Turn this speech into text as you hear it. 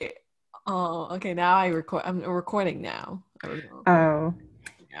Oh, okay. Now I record. I'm recording now. I was wrong. Oh.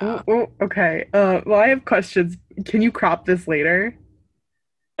 Yeah. Okay. Well, I have questions. Can you crop this later?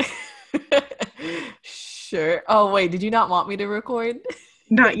 Sure. Oh, wait. Did you not want me to record?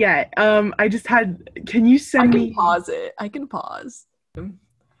 Not yet. I just had, can you I send can me, pause it. I can pause.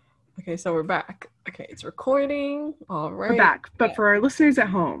 Okay, so we're back. Okay, it's recording. All we're right. back, but for our listeners at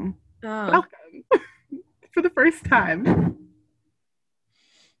home, Oh, welcome for the first time.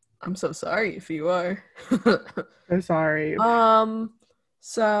 I'm so sorry if you are. So sorry. Um,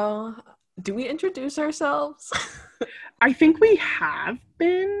 so do we introduce ourselves? I think we have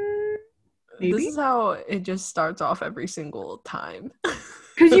been, This maybe? is how it just starts off every single time.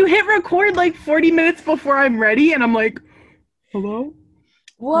 Because you hit record like 40 minutes before I'm ready, and I'm like, hello?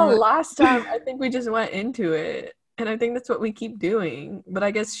 Well, Uh, last time I think we just went into it, and I think that's what we keep doing. But I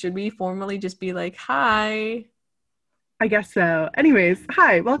guess should we formally just be like, "Hi," I guess so. Anyways,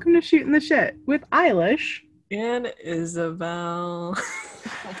 hi, welcome to Shooting the Shit with Eilish. and Isabelle.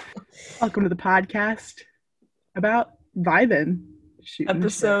 Welcome to the podcast about vibing, shooting the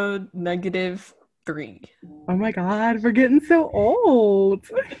shit. Episode -3. Oh my god, we're getting so old.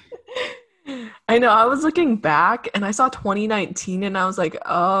 I know. I was looking back and I saw 2019, and I was like,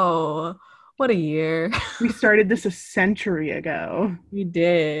 "Oh, what a year." We started this a century ago. We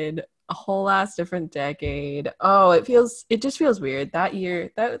did a whole ass different decade. It just feels weird.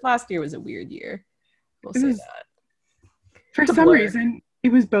 That last year was a weird year. We'll It say was, that. for It's a some blur. reason,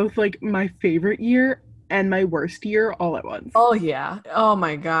 it was both like my favorite year and my worst year all at once. Oh yeah. Oh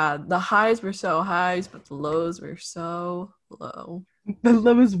my God. The highs were so highs, but the lows were so low. The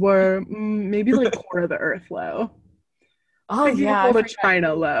lows were maybe like core of the earth low, Oh maybe a yeah, I little forgot China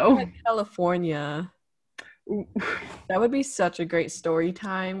you live low. in California. That would be such a great story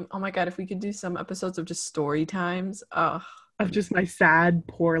time. Oh my God, if we could do some episodes of just story times. Oh, Of just my sad,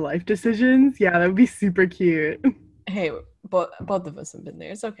 poor life decisions. Yeah, that would be super cute. hey, both of us have been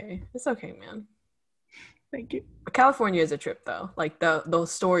there. It's okay. It's okay, man. Thank you. California is a trip though. Like the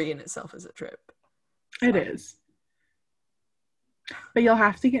story in itself is a trip. It So is. But you'll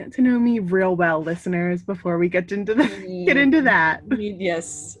have to get to know me real well, listeners, before we get into that. we need,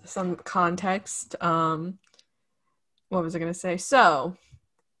 yes, some context. What was I gonna say? So,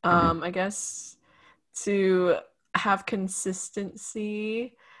 I guess to have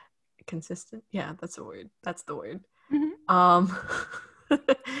consistency, consistent. Yeah, that's a word. That's the word. Mhm.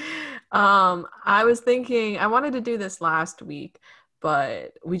 Um, I was thinking I wanted to do this last week,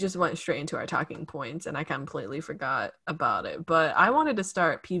 but we just went straight into our talking points and I completely forgot about it. But I wanted to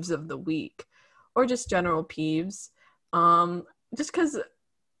start peeves of the week or just general peeves. Just because,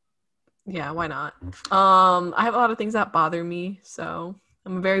 yeah, why not? I have a lot of things that bother me, so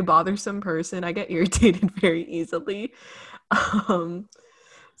I'm a very bothersome person. I get irritated very easily. Um,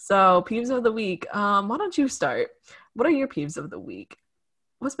 so peeves of the week. Why don't you start? What are your peeves of the week?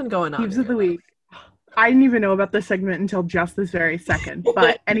 What's been going on Peeves in of your the week. I didn't even know about this segment until just this very second. life?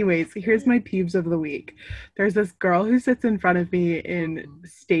 But, anyways, here's my peeves of the week. There's this girl who sits in front of me in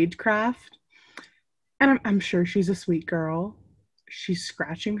stagecraft, and I'm sure she's a sweet girl. She's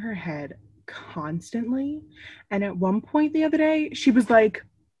scratching her head constantly. And at one point the other day, she was like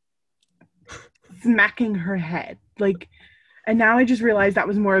smacking her head. Like, and now I just realized that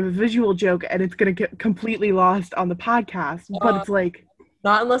was more of a visual joke and it's going to get completely lost on the podcast. But Um, it's like,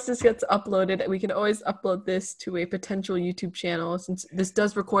 Not unless this gets uploaded. We can always upload this to a potential YouTube channel since this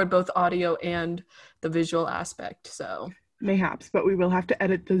does record both audio and the visual aspect. So mayhaps, but we will have to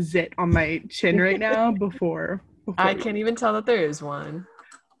edit the zit on my chin right now I before we. can't even tell that there is one.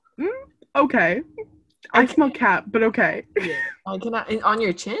 Mm, okay. I Okay. smell cat, but okay. Yeah. I cannot on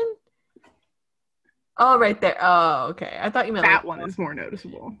your chin? Oh, right there. Oh, okay. I thought you meant like. That one is more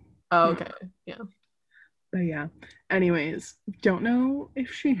noticeable. Oh, Hmm. okay. Yeah. But yeah. Anyways, don't know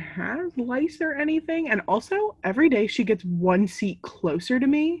if she has lice or anything. And also, every day she gets one seat closer to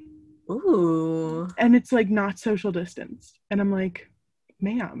me, Ooh. and it's like not social distance. And I'm like,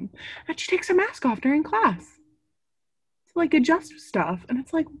 ma'am. And she takes her mask off during class to like adjust stuff. And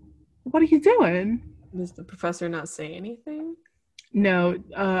it's like, what are you doing? Does the professor not say anything? No,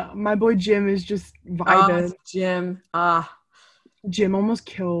 my boy Jim is just Oh, it's vibing. Jim. Ah. Jim almost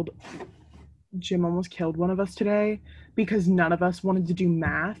killed Jim almost killed one of us today because none of us wanted to do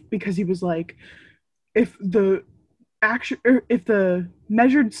math because he was like, if the if the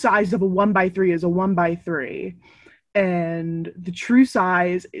measured size of a 1 by 3 is a 1 by 3 and the true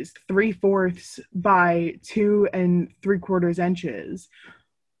size is 3/4 by 2 3/4 inches,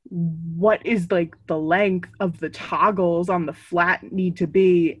 what is like the length of the toggles on the flat need to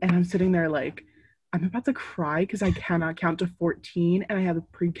be? And I'm sitting there like, I'm about to cry because I cannot count to 14 and I have a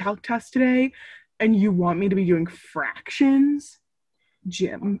pre-calc test today and you want me to be doing fractions?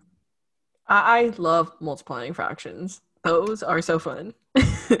 Jim. I love multiplying fractions. Those are so fun.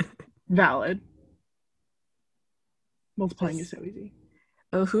 Valid. Multiplying is Just, so easy.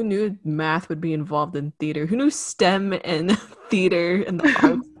 oh, who knew math would be involved in theater? Who knew STEM and theater and the arts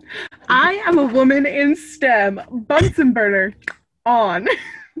would be? I am a woman in STEM. Bunsen burner on.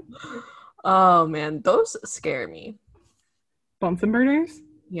 Oh man, those scare me. Bunsen burners?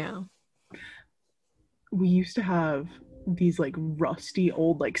 Yeah. We used to have these like rusty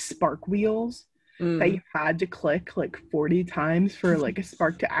old like spark wheels that you Mm. had to click like 40 times for like a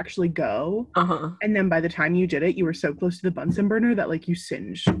spark to actually go. Uh-huh. And then by the time you did it, you were so close to the Bunsen burner that like you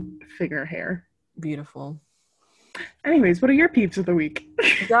singed finger hair. Beautiful. Anyways, what are your peeps of the week?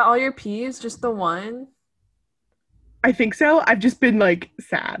 Is that all your peeves? Just the one? I think so. I've just been like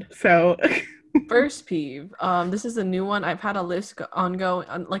sad. So First peeve. This is a new one. I've had a list ongoing,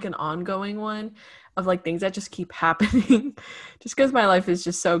 like an ongoing one of like things that just keep happening, just because my life is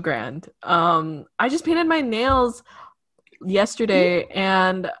just so grand. I just painted my nails yesterday,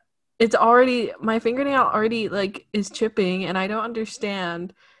 and it's already my fingernail already like is chipping, and I don't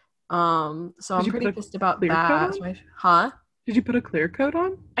understand. So did I'm you put pretty a pissed about clear coat that. on? Huh? Did you put a clear coat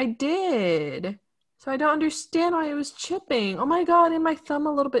on? I did. So I don't understand why it was chipping. Oh my god, and my thumb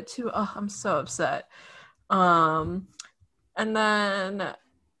a little bit too. Oh, I'm so upset. Um, and then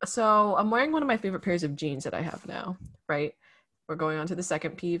so I'm wearing one of my favorite pairs of jeans that I have now, right? We're going on to the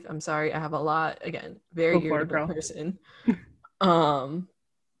second peeve. I'm sorry, I have a lot. Again, Go very for it, irritable girl. person. Um,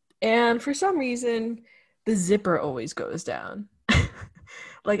 and for some reason, the zipper always goes down.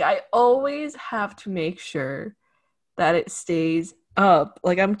 Like I always have to make sure that it stays up.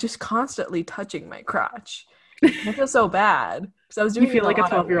 Like I'm just constantly touching my crotch. I feel so bad because I was You doing it feel a like a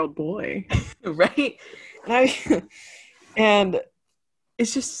lot at work, 12-year-old boy. right? And I and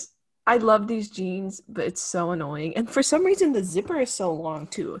it's just I love these jeans, but it's so annoying. And for some reason the zipper is so long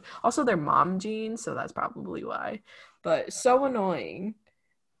too. Also they're mom jeans, so that's probably why. But so annoying.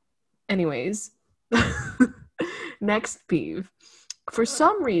 Anyways, next peeve. For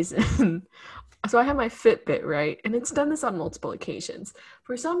some reason, so I have my Fitbit, right? And it's done this on multiple occasions.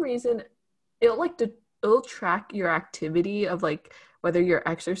 For some reason, it'll like it'll track your activity of like whether you're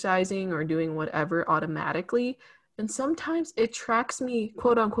exercising or doing whatever automatically. And sometimes it tracks me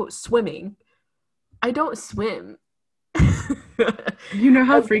quote unquote swimming. I don't swim. You know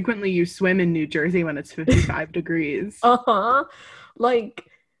how Like, frequently you swim in New Jersey when it's 55 degrees? uh-huh. Like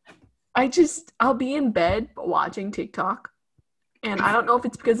I'll be in bed watching TikTok. And I don't know if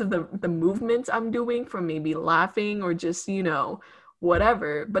it's because of the movements I'm doing from maybe laughing or just,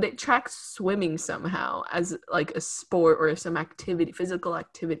 whatever, but it tracks swimming somehow as like a sport or some activity, physical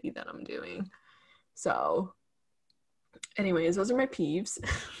activity that I'm doing. So, anyways, those are my peeves.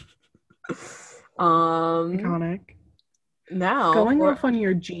 um Iconic. now Going for off on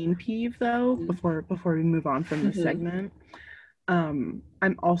your Gene peeve though, before we move on from this Mhm. segment,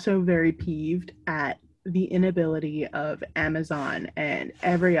 I'm also very peeved at the inability of Amazon and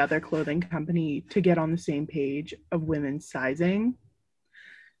every other clothing company to get on the same page of women's sizing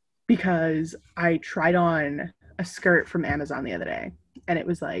because I tried on a skirt from Amazon the other day and it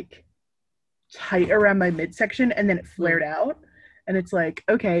was like tight around my midsection and then it flared out and it's like,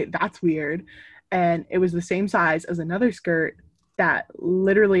 okay, that's weird. And it was the same size as another skirt that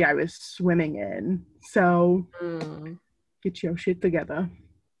literally I was swimming in. So Mm. get your shit together.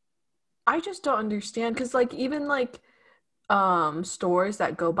 I just don't understand because like even like stores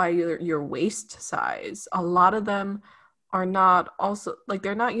that go by your waist size, a lot of them are not also like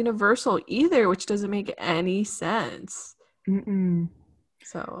they're not universal either, which doesn't make any sense. Mm-mm.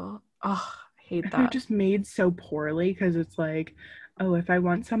 So, oh, I hate They're that. just made so poorly because it's like, oh, if I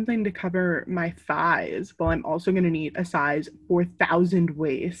want something to cover my thighs, well, I'm also going to need a size 4,000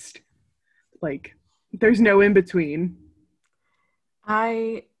 waist. Like, there's no in between.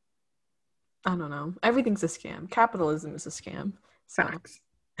 I I don't know. Everything's a scam. Capitalism is a scam. So, Facts.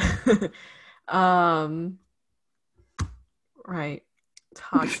 um, right.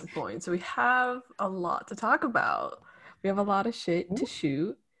 Talking points. So we have a lot to talk about. We have a lot of shit to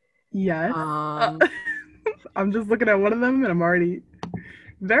shoot. Yes. Uh, Um, I'm just looking at one of them and I'm already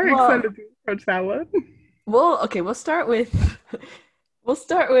very well, excited to approach that one. okay, we'll start with we'll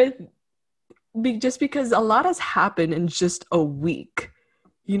start with just because a lot has happened in just a week.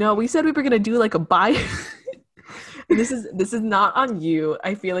 We said we were gonna do like a bio. And this is not on you.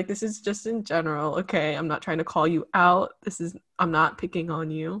 I feel like this is just in general. Okay, I'm not trying to call you out. I'm not picking on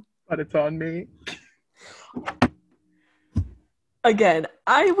you. But it's on me. Again,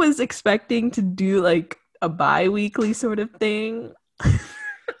 I was expecting to do like a bi-weekly sort of thing.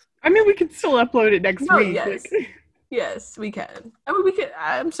 I mean, we could still upload it next No, week. Like, yes. Yes, we can. I mean, we can.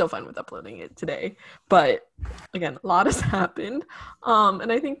 I'm so fine with uploading it today, but again, a lot has happened.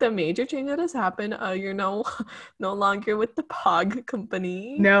 And I think the major change that has happened, you're no longer with the Pog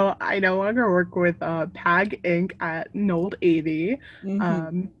company. no, I no longer work with PAG Inc. at Nold 80. Mm-hmm.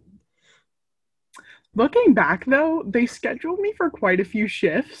 Um, Looking back though, they scheduled me for quite a few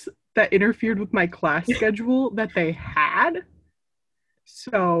shifts that interfered with my class schedule that they had.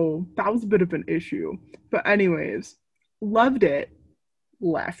 So that was a bit of an issue. But anyways, loved it.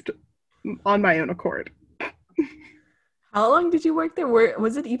 Left on my own accord. How long did you work there?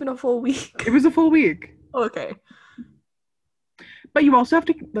 Was it even a full week? It was a full week. Okay. But you also have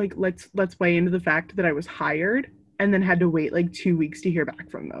to like let's weigh into the fact that I was hired and then had to wait like 2 weeks to hear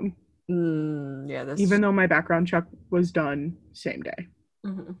back from them. Yeah, that's Even though my background check was done same day.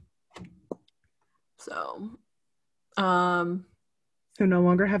 mhm. So, um, So no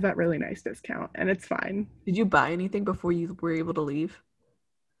longer have that really nice discount and it's fine. did you buy anything before you were able to leave?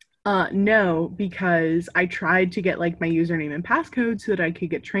 No, because I tried to get like my username and passcode so that I could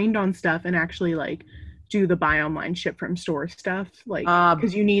get trained on stuff and actually like do the buy online ship from store stuff. Like,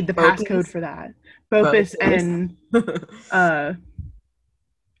 because you need the passcode Bopies? for that. Bopus Bopies. uh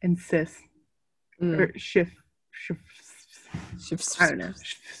and sis or Mm. shift I don't know.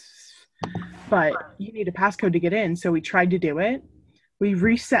 But you need a passcode to get in. So we tried to do it. We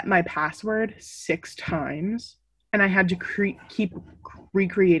reset my password 6 times and I had to keep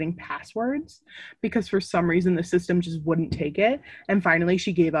recreating passwords because for some reason the system just wouldn't take it. And finally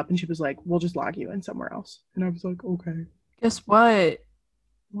she gave up and she was like, we'll just log you in somewhere else. And I was like, okay. Guess what?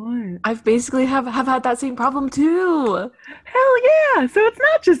 What? I've basically have had that same problem too. Hell yeah. So it's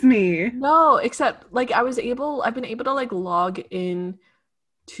not just me. No, except like I've been able to like log in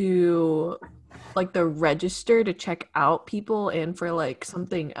to like the register to check out people and for like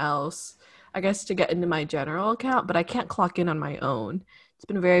something else, I guess to get into my general account, but I can't clock in on my own. It's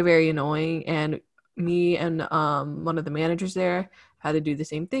been very, very annoying. And me and one of the managers there had to do the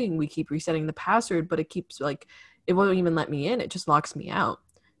same thing. We keep resetting the password, but it keeps like it won't even let me in. It just locks me out.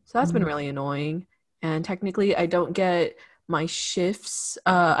 So that's been really annoying. And technically I don't get my shifts.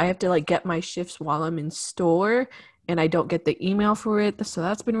 I have to like get my shifts while I'm in store and I don't get the email for it. So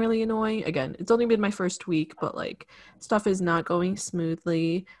that's been really annoying. Again, it's only been my first week, but like stuff is not going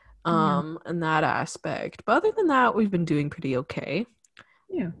smoothly Yeah. in that aspect. But other than that, we've been doing pretty okay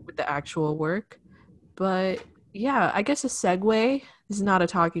Yeah. with the actual work. But yeah, I guess a segue is not a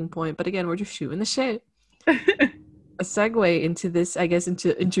talking point, but again, we're just shooting the shit. A segue into this, I guess,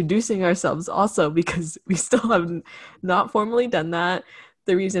 into introducing ourselves also because we still have not formally done that.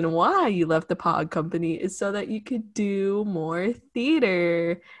 The reason why you left the pod company is so that you could do more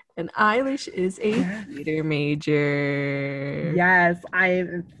theater. And Eilish is a Yes. theater major. Yes,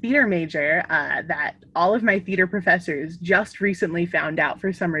 I'm a theater major that all of my theater professors just recently found out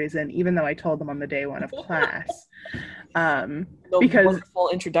for some reason, even though I told them on the day one of class. Those Because wonderful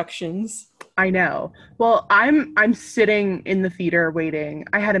introductions. I know. Well, I'm sitting in the theater waiting.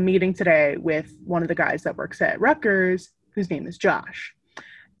 I had a meeting today with one of the guys that works at Rutgers, whose name is Josh.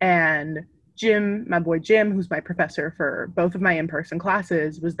 And Jim, my boy Jim, who's my professor for both of my in-person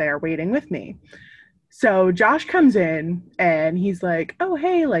classes, was there waiting with me. So Josh comes in and he's like, "Oh,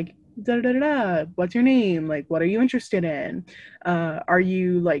 hey, like, da da da da. What's your name? Like, what are you interested in? Are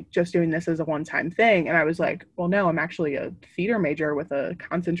you like just doing this as a one-time thing?" And I was like, "Well, no, I'm actually a theater major with a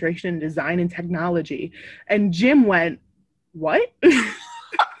concentration in design and technology." And Jim went, "What?" And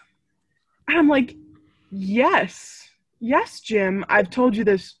I'm like, "Yes, yes, Jim. I've told you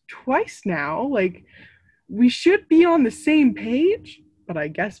this twice now. Like, we should be on the same page, but I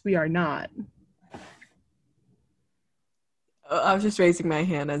guess we are not." I was just raising my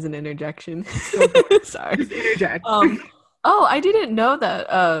hand as an interjection. Go for it. Sorry. Just interject. Oh, I didn't know that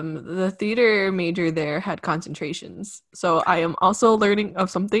the theater major there had concentrations. So I am also learning of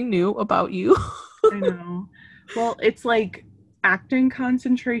something new about you. I know. Well, it's like acting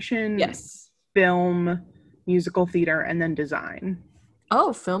concentration, Yes. film, musical theater, and then design.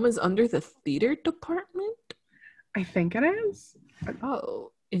 Oh, film is under the theater department? I think it is.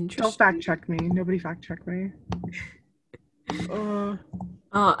 Oh, Don't fact interesting. check me. Nobody fact check me. Uh,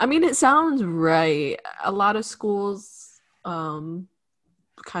 I mean, it sounds right. A lot of schools kind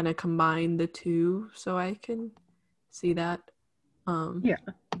of combine the two, so I can see that. yeah.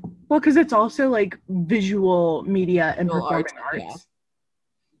 Well, because it's also like visual media and Visual performing arts, yeah. arts.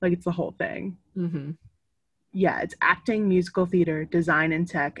 Like it's the whole thing. Mm-hmm. Yeah, it's acting, musical theater, design and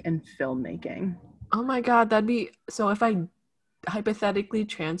tech, and filmmaking. Oh my God, that'd be so if I hypothetically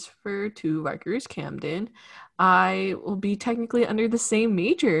transfer to Rutgers Camden, I will be technically under the same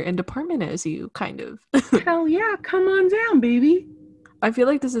major and department as you, kind of. Hell yeah, come on down, baby. I feel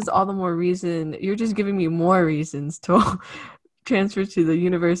like this is all the more reason. You're just giving me more reasons to transfer to the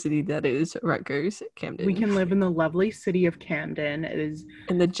university that is Rutgers We Camden. can live in the lovely city of Camden. It is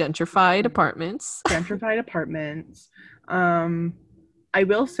In the gentrified apartments. gentrified apartments. I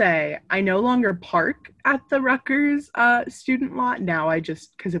will say I no longer park at the Rutgers student lot. Now I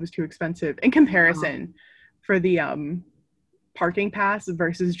just, because it was too expensive in comparison for the parking pass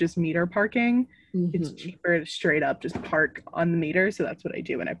versus just meter parking. It's cheaper to straight up just park on the meter. So that's what I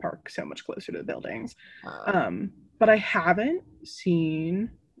do, and I park so much closer to the buildings. But I haven't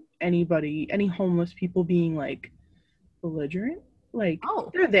seen any homeless people being like belligerent. Like,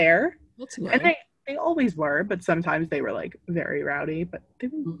 they're there. That's good. And they always were, but sometimes they were like very rowdy, but they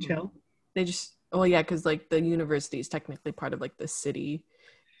were chill. They just, well, yeah, because like the university is technically part of like the city.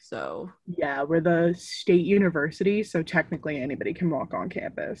 So yeah, we're the state university, so technically anybody can walk on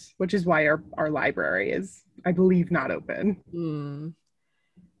campus, which is why our library is, I believe, not open.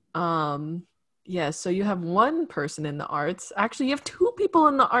 Yeah, so you have one person in the arts. Actually, you have two people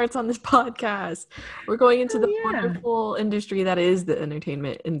in the arts on this podcast. We're going into the wonderful industry that is the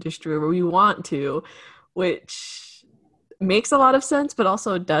entertainment industry, where we want to, which makes a lot of sense, but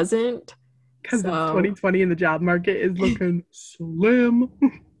also doesn't. Because it's 2020 and the job market is looking slim.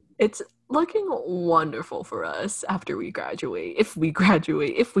 It's looking wonderful for us after we graduate. If we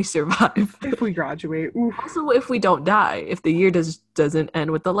graduate, if we survive. If we graduate. Oof. Also, if we don't die, if the year doesn't end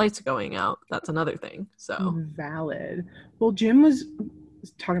with the lights going out, that's another thing. So valid. Well, Jim was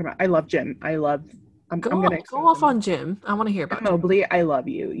talking about, I love Jim. I'm gonna go off on Jim. I want to hear about Jim Mobley. I love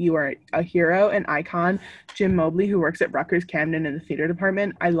you. You are a hero, an icon. Jim Mobley, who works at Rutgers Camden in the theater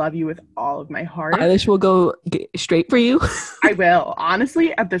department. I love you with all of my heart. Eilis will go straight for you. I will.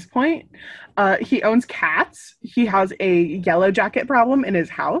 Honestly, at this point, he owns cats. He has a yellow jacket problem in his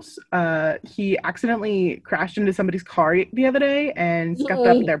house. He accidentally crashed into somebody's car the other day and scuffed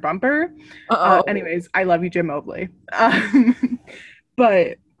up their bumper. Anyways, I love you, Jim Mobley.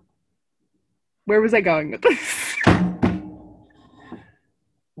 But where was I going with this?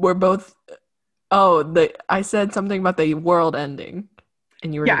 We're both. I said something about the world ending,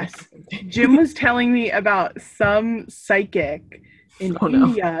 and you were. Yes, Jim was telling me about some psychic in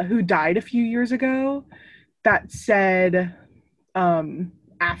India who died a few years ago that said, after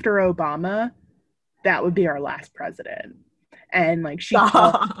Obama, that would be our last president, and like she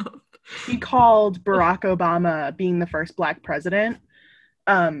called Barack Obama being the first Black president.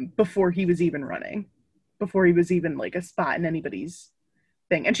 Before he was even running, before he was even like a spot in anybody's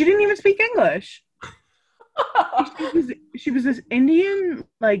thing, and she didn't even speak English. she was this Indian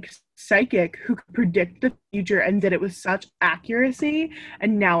like psychic who could predict the future and did it with such accuracy,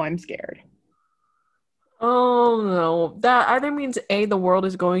 and now I'm scared. Oh no, that either means A, the world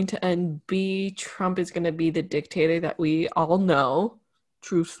is going to end, B, Trump is going to be the dictator that we all know,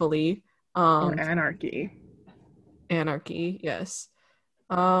 truthfully. Or anarchy, yes.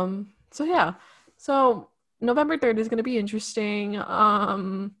 So yeah. So November 3rd is going to be interesting.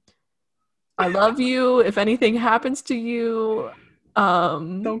 I love you. If anything happens to you,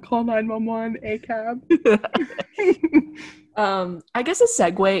 don't call 911, ACAB. I guess a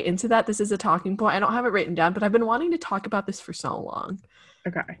segue into that, this is a talking point. I don't have it written down, but I've been wanting to talk about this for so long.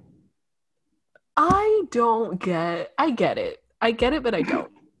 Okay. I get it, but I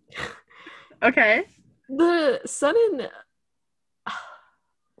don't. Okay. The sudden,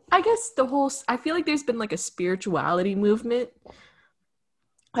 I guess I feel like there's been like a spirituality movement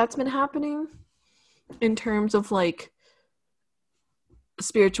that's been happening in terms of like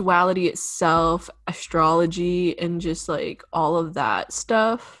spirituality itself, astrology, and just like all of that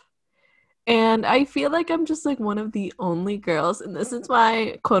stuff. And I feel like I'm just like one of the only girls, and this is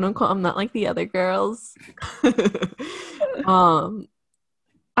why, quote unquote, I'm not like the other girls.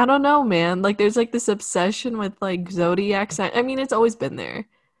 I don't know, man. Like there's like this obsession with like zodiac sign. I mean, it's always been there.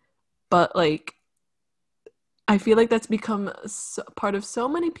 But like, I feel like that's become part of so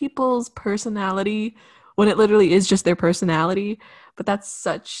many people's personality when it literally is just their personality. But that's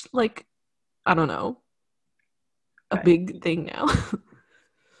such like, I don't know, a big thing now.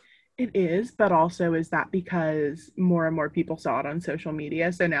 It is, but also is that because more and more people saw it on social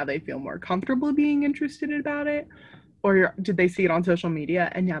media, so now they feel more comfortable being interested about it? Or did they see it on social media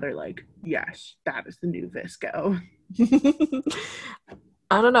and now they're like, yes, that is the new Visco?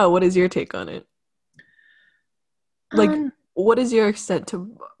 I don't know. What is your take on it? Like, what is your extent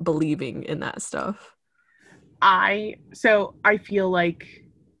to believing in that stuff? I feel like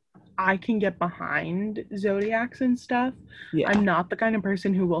I can get behind zodiacs and stuff. Yeah. I'm not the kind of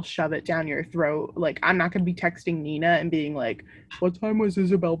person who will shove it down your throat. Like, I'm not going to be texting Nina and being like, what time was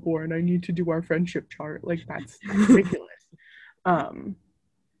Isabelle born? I need to do our friendship chart. Like, that's ridiculous. Um,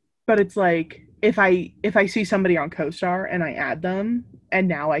 but it's like if I see somebody on CoStar and I add them and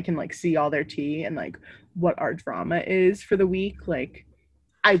now I can like see all their tea and like what our drama is for the week, like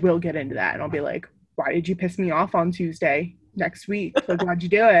I will get into that and I'll be like, why did you piss me off on Tuesday next week? Like, why'd you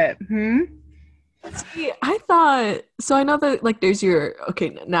do it? See, I thought so. I know that like there's your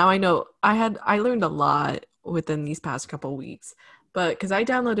okay. Now I know I learned a lot within these past couple weeks, but because I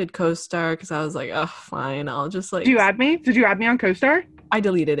downloaded CoStar because I was like, oh, fine, I'll just Did like you add me? Did you add me on CoStar? I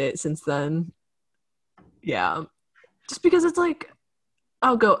deleted it since then. Yeah, just because it's like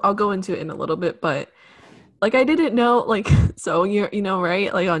I'll go into it in a little bit, but like I didn't know like so you know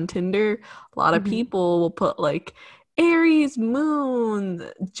right like on Tinder a lot of Mm-hmm. people will put like Aries moon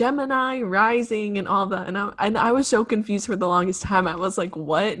Gemini rising and all that and I was so confused for the longest time. I was like,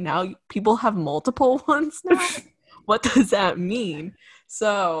 what, now people have multiple ones now? What does that mean?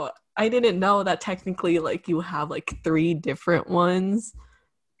 So I didn't know that technically like you have like three different ones.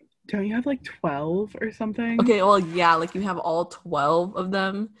 Don't you have like 12 or something? Okay, well yeah, like you have all 12 of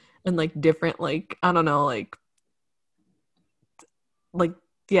them and like different like I don't know like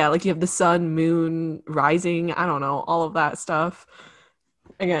yeah, like you have the sun, moon, rising, I don't know, all of that stuff.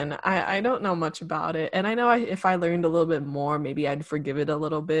 Again, I don't know much about it. And I know if I learned a little bit more, maybe I'd forgive it a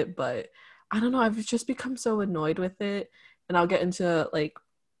little bit, but I don't know, I've just become so annoyed with it. And I'll get into like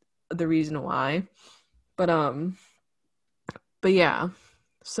the reason why. But but yeah.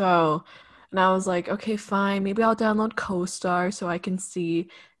 So and I was like, okay, fine, maybe I'll download CoStar so I can see.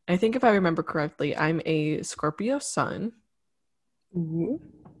 I think if I remember correctly, I'm a Scorpio sun. Ooh.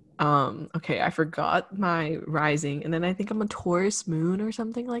 Okay, I forgot my rising, and then I think I'm a Taurus moon or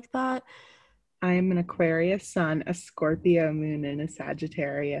something like that. I am an Aquarius sun, a Scorpio moon, and a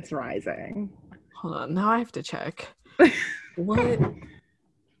Sagittarius rising. Hold on, now I have to check. What?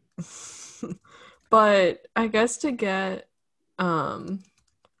 But I guess to get um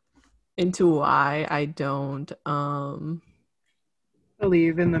into why I don't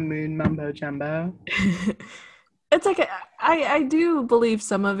Believe in the moon mumbo jumbo. it's like I do believe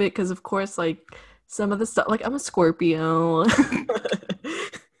some of it because of course like some of the stuff like I'm a Scorpio.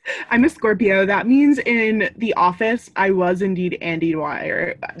 I'm a Scorpio. That means in The Office, I was indeed Andy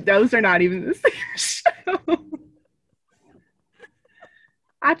Dwyer. Those are not even the same show.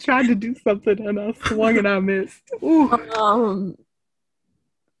 I tried to do something and I swung and I missed. Ooh. Um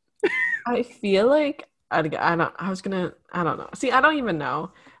I feel like I don't I was gonna I don't know. See, I don't even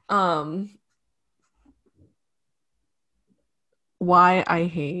know um why I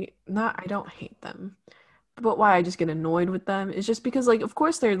hate not I don't hate them, but why I just get annoyed with them is just because like of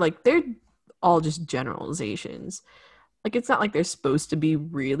course they're all just generalizations. Like it's not like they're supposed to be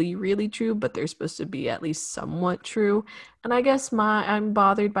really, really true, but they're supposed to be at least somewhat true. And I guess I'm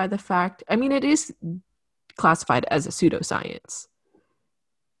bothered by the fact, I mean, it is classified as a pseudoscience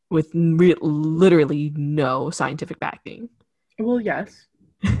with literally no scientific backing. Well, yes.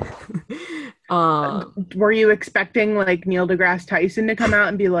 um, Were you expecting like Neil deGrasse Tyson to come out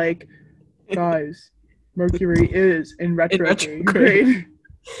and be like, guys, Mercury is in in retrograde. retrograde?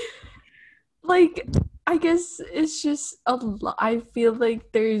 Like, I guess it's just a lot. I feel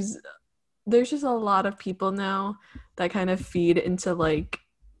like there's just a lot of people now that kind of feed into like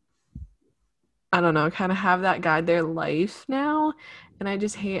I don't know, kind of have that guide their life now. And I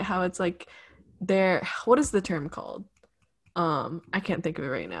just hate how it's like they're what is the term called? I can't think of it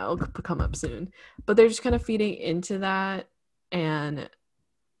right now. It'll come up soon. But they're just kind of feeding into that and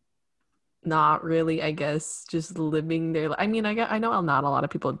not really, I guess, just living their I mean, I know not a lot of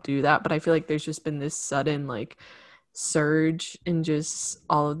people do that, but I feel like there's just been this sudden like surge in just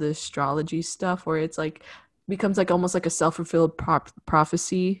all of the astrology stuff where it's like becomes like almost like a self-fulfilled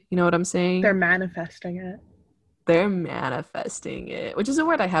prophecy, you know what I'm saying? They're manifesting it. They're manifesting it, which is a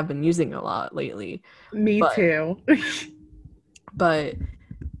word I have been using a lot lately. Me But too. but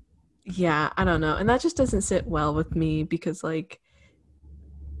yeah, I don't know. And that just doesn't sit well with me because like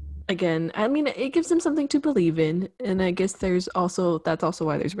again, I mean it gives them something to believe in and I guess that's also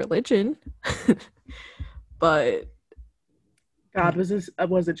why there's religion. But God was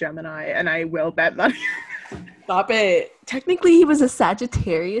a Gemini, and I will bet money. stop it. Technically he was a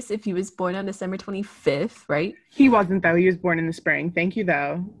Sagittarius if he was born on December 25th, right? He wasn't though. He was born in the spring. Thank you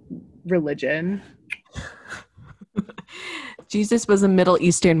though. Religion. Jesus was a Middle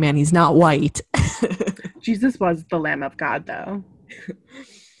Eastern man. He's not white. Jesus was the Lamb of God though.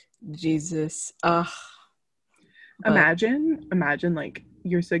 Jesus. But Imagine like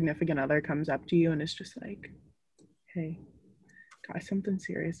your significant other comes up to you and is just like, hey, got something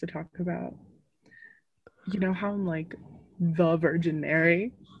serious to talk about. You know how I'm like the Virgin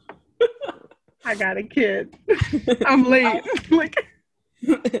Mary? I got a kid. I'm late. Like,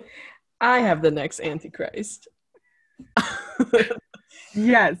 I have the next Antichrist.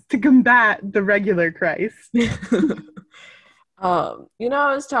 yes, to combat the regular Christ.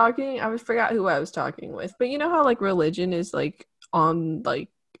 I forgot who I was talking with, but you know how like religion is like on like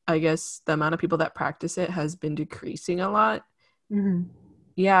I guess the amount of people that practice it has been decreasing a lot. Mm-hmm.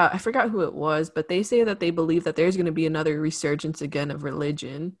 Yeah, I forgot who it was, but they say that they believe that there's going to be another resurgence again of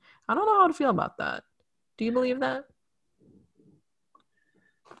religion. I don't know how to feel about that. Do you believe that?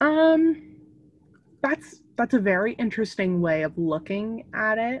 Um, that's a very interesting way of looking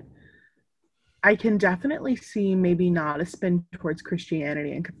at it. I can definitely see maybe not a spin towards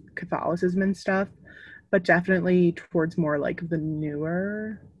Christianity and Catholicism and stuff, but definitely towards more like the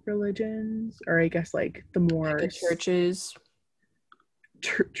newer religions, or I guess like the more Mega churches,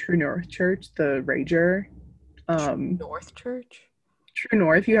 True North Church, the Rager, North Church? True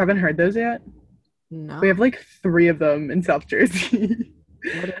North. You haven't heard those yet? We No. have like 3 of them in South Jersey.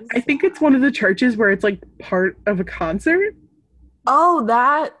 What I is think it's one of the churches where it's like part of a concert. Oh,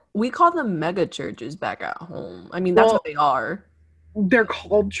 that we call them mega churches back at home. I mean, that's what Well, they are. they're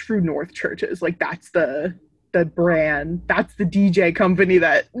called True North churches. Like that's the brand. That's the DJ company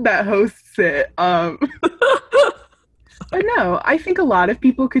that hosts it. But no, I think a lot of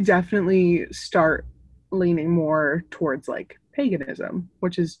people could definitely start leaning more towards like paganism,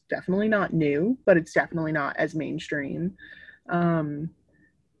 which is definitely not new, but it's definitely not as mainstream. Um,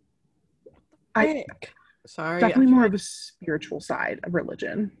 I Heck. Sorry, I'm definitely more trying. of a spiritual side of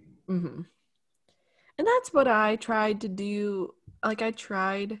religion. Hmm. And that's what I tried to do. Like I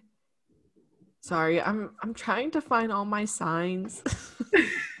tried. Sorry, I'm trying to find all my signs.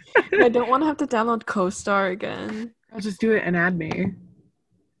 I don't want to have to download CoStar again. I'll just do it and add me.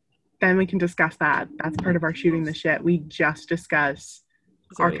 Then we can discuss that. That's part of our shooting the shit. We just discuss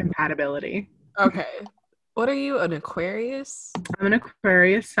our Zodiac. compatibility. Okay. What are you, an Aquarius? I'm an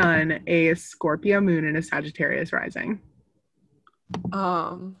Aquarius sun, a Scorpio moon, and a Sagittarius rising.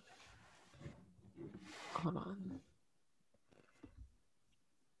 Um, Hold on.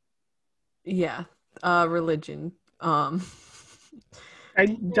 Yeah. Religion. I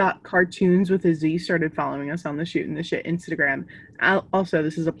dot cartoons with a Z started following us on the Shooting the Shit Instagram. Also,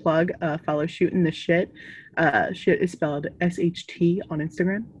 this is a plug. Follow Shooting the Shit. Shit is spelled SHT on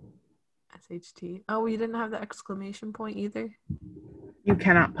Instagram. SHT. Oh, we didn't have the exclamation point either. You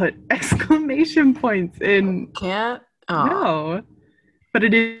cannot put exclamation points in. Can't. Oh, No, but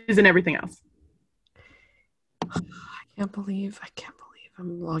it is in everything else. I can't believe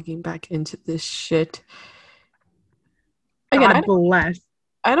I'm logging back into this shit. Again, God bless.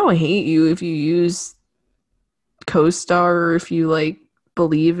 I don't hate you if you use CoStar or if you like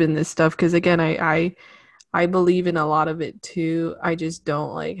believe in this stuff because again, I believe in a lot of it too. I just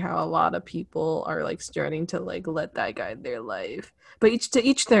don't like how a lot of people are like starting to like let that guide their life. But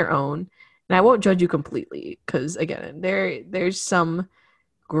each their own. And I won't judge you completely because again, there's some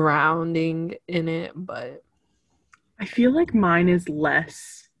grounding in it, but I feel like mine is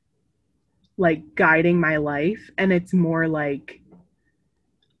less like guiding my life, and it's more like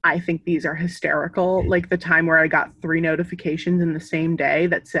I think these are hysterical. Like the time where I got 3 notifications in the same day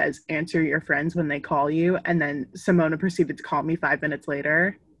that says answer your friends when they call you, and then Simona proceeded to call me 5 minutes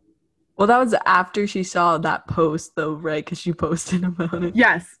later. well, that was after she saw that post though, right? Because she posted about it.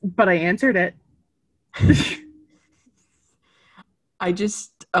 Yes, but I answered it.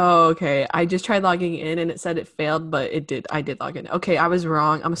 Okay. I just tried logging in and it said it failed, but I did log in. Okay, I was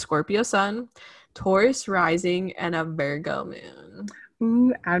wrong. I'm a Scorpio sun, Taurus rising, and a Virgo moon.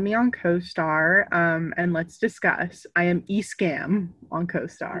 Ooh, add me on CoStar, and let's discuss. I am eScam on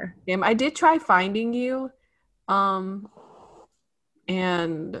CoStar. Damn, I did try finding you, um,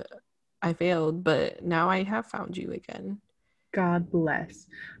 and I failed, but now I have found you again. God bless.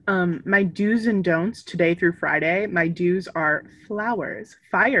 My do's and don'ts today through Friday. My do's are flowers,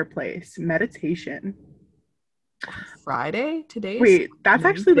 fireplace, meditation. Friday? Today's Wait, that's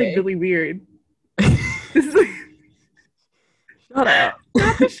actually like Wednesday. really weird. This is like, Shut up.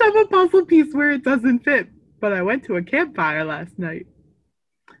 not to shove a puzzle piece where it doesn't fit, but I went to a campfire last night.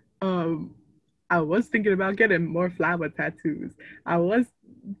 Um, I was thinking about getting more flower tattoos. I was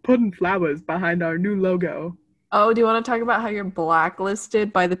putting flowers behind our new logo. Oh, do you want to talk about how you're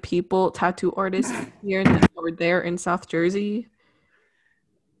blacklisted by the people, tattoo artists here or there in South Jersey?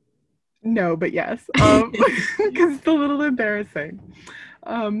 No, but yes. Because it's a little embarrassing.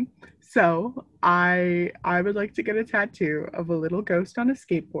 So I would like to get a tattoo of a little ghost on a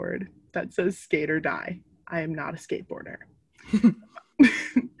skateboard that says skate or die. I am not a skateboarder.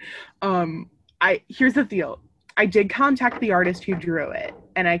 um I here's the deal. I did contact the artist who drew it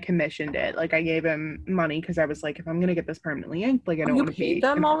and I commissioned it. Like I gave him money because I was like, if I'm gonna get this permanently inked, like I Oh, don't you want to paid pay.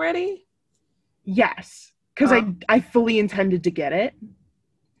 them already? Yes, because Oh. I fully intended to get it.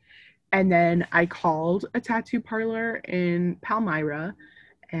 And then I called a tattoo parlor in Palmyra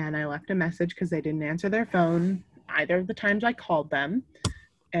and I left a message because they didn't answer their phone either of the times I called them,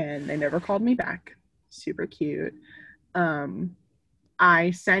 and they never called me back. Super cute. Um,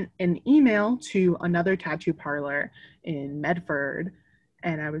 I sent an email to another tattoo parlor in Medford,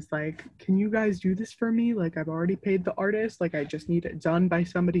 and I was like, can you guys do this for me? Like, I've already paid the artist. Like, I just need it done by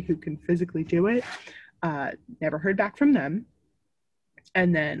somebody who can physically do it. Never heard back from them.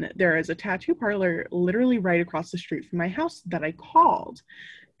 And then there is a tattoo parlor literally right across the street from my house that I called.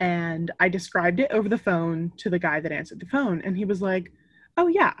 And I described it over the phone to the guy that answered the phone. And he was like, oh,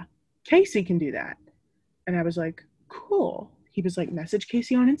 yeah, Casey can do that. And I was like, cool. He was like, message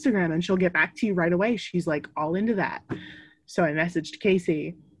Casey on Instagram and she'll get back to you right away. She's like, all into that. So I messaged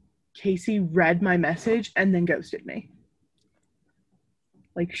Casey. Casey read my message and then ghosted me.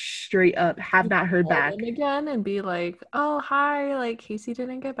 Like straight up, have not heard Call back. them again and be like, oh, hi, like Casey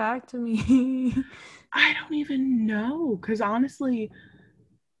didn't get back to me. I don't even know. Because honestly,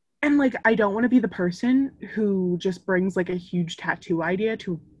 and like, I don't want to be the person who just brings like a huge tattoo idea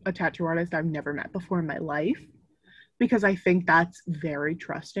to a tattoo artist I've never met before in my life. Because I think that's very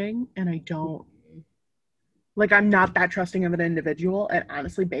trusting. And I don't, like, I'm not that trusting of an individual. And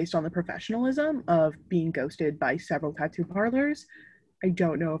honestly, based on the professionalism of being ghosted by several tattoo parlors, I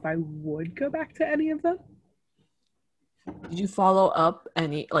don't know if I would go back to any of them. Did you follow up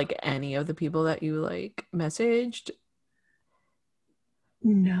any of the people that you like messaged?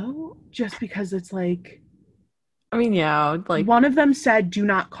 No, just because it's like, I mean, yeah, like one of them said, do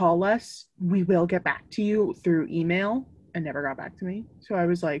not call us. We will get back to you through email, and never got back to me. So I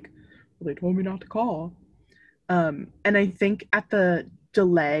was like, well, they told me not to call. And I think at the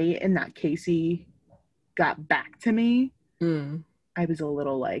delay in that Casey got back to me, I was a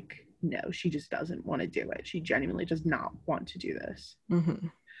little like, no, she just doesn't want to do it. She genuinely does not want to do this. mm-hmm.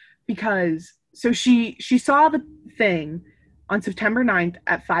 Because so she saw the thing on September 9th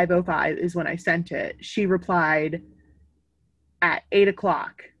at 5:05 is when I sent it. She replied at 8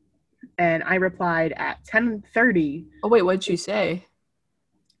 o'clock and I replied at 10:30. Oh wait, what'd she say?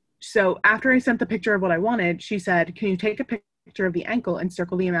 So after I sent the picture of what I wanted, she said, can you take a picture of the ankle and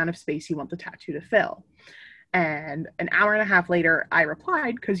circle the amount of space you want the tattoo to fill? And an hour and a half later, I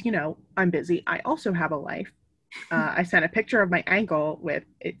replied, because, you know, I'm busy. I also have a life. I sent a picture of my ankle with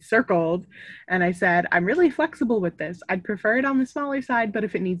it circled, and I said, I'm really flexible with this. I'd prefer it on the smaller side, but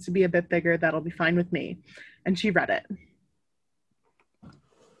if it needs to be a bit bigger, that'll be fine with me. And she read it.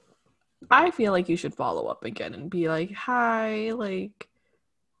 I feel like you should follow up again and be like, hi, like,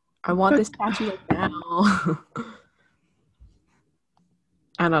 I want this tattoo like now.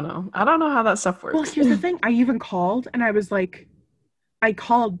 I don't know. I don't know how that stuff works. Well, here's the thing. I even called, and I was like, I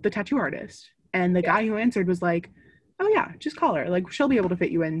called the tattoo artist, and the guy who answered was like, oh yeah, just call her. Like, she'll be able to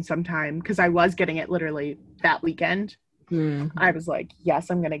fit you in sometime. Because I was getting it literally that weekend. Mm-hmm. I was like, yes,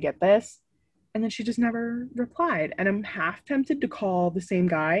 I'm going to get this. And then she just never replied. And I'm half tempted to call the same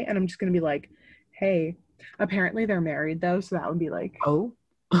guy. And I'm just going to be like, hey, apparently they're married though. So that would be like, oh,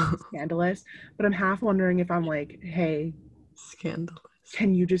 scandalous. But I'm half wondering if I'm like, hey, scandalous.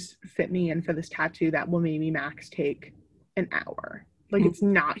 Can you just fit me in for this tattoo that will maybe max take an hour? Like, it's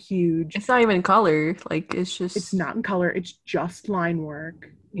not huge. It's not even in color. Like, it's not in color. It's just line work.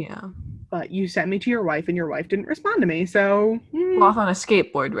 Yeah. But you sent me to your wife and your wife didn't respond to me. So. Sloth on a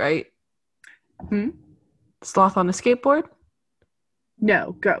skateboard, right? Sloth on a skateboard?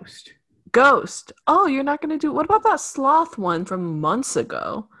 No, ghost. Ghost. Oh, you're not going to do. What about that sloth one from months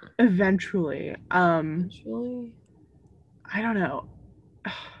ago? Eventually. Eventually? I don't know.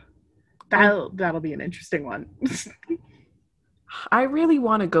 That'll be an interesting one. I really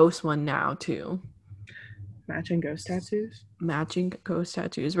want a ghost one now too. Matching ghost tattoos? Matching ghost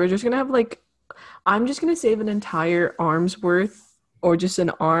tattoos. We're just gonna have like, I'm just gonna save an entire arm's worth, or just an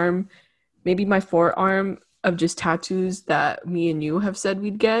arm, maybe my forearm of just tattoos that me and you have said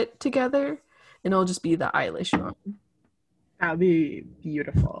we'd get together, and it'll just be the Eilish one. That'd be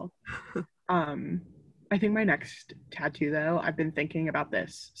beautiful. I think my next tattoo, though, I've been thinking about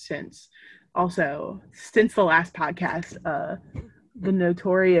this since the last podcast, the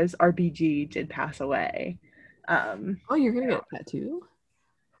notorious RBG did pass away. Oh, you're gonna get a tattoo?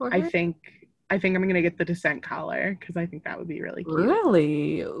 I think I'm gonna get the Descent collar because I think that would be really cute.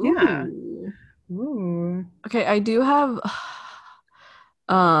 Really? Ooh. Yeah. Ooh. Okay, I do have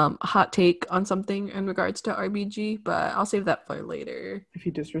hot take on something in regards to RBG, but I'll save that for later. If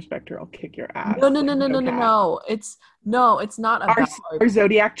you disrespect her, I'll kick your No, ass no, no, like no, no, no no, cat. no. It's not Our, about our RBG.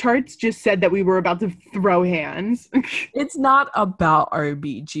 zodiac charts just said that we were about to throw hands. It's not about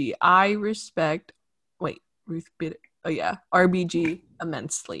RBG. I respect, wait, Ruth Bader. Oh yeah, RBG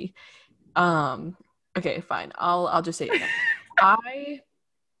immensely. Um, okay, fine. I'll just say it now. I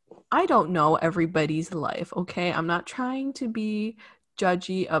I don't know everybody's life, okay? I'm not trying to be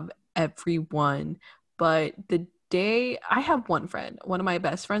judgy of everyone, but the day I have one friend, one of my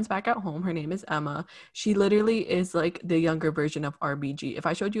best friends back at home, her name is Emma. She literally is like the younger version of RBG. If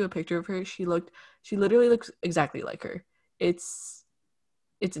I showed you a picture of her, she literally looks exactly like her. It's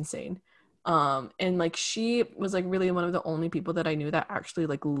it's insane. And like she was like really one of the only people that I knew that actually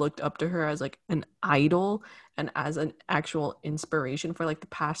like looked up to her as like an idol and as an actual inspiration for like the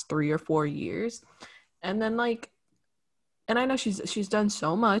past 3 or 4 years. And then like, and I know she's done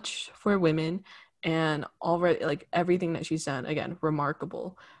so much for women and already like everything that she's done, again,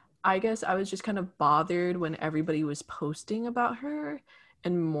 remarkable. I guess I was just kind of bothered when everybody was posting about her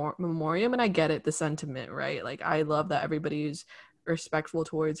and more memoriam, and I get it, the sentiment, right? Like I love that everybody's respectful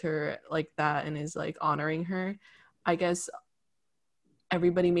towards her like that and is like honoring her. I guess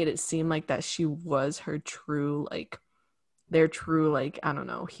everybody made it seem like that she was her true like their true like I don't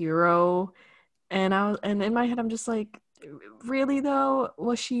know hero, and in my head I'm just like, really though,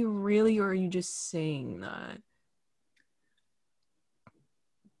 was she really, or are you just saying that?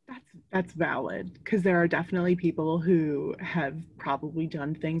 That's valid because there are definitely people who have probably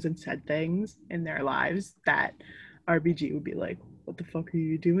done things and said things in their lives that RBG would be like, "What the fuck are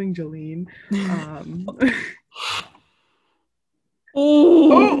you doing, Jolene?" Um,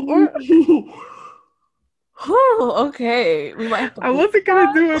 oh, Oh, or, okay, we might have to I bleep wasn't gonna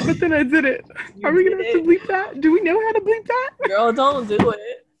that. do it, but then I did it. You Are we did gonna have to it. bleep that? Do we know how to bleep that? Girl, don't do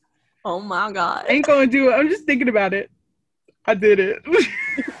it. Oh my god. I ain't gonna do it. I'm just thinking about it. I did it.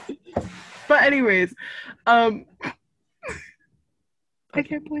 But anyways, um, I Okay,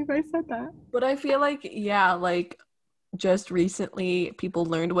 can't believe I said that. but I feel like, yeah, like just recently people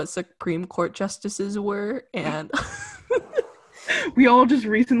learned what Supreme Court justices were, and We all just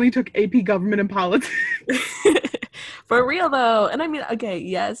recently took AP Government and Politics. for real though. And I mean, okay,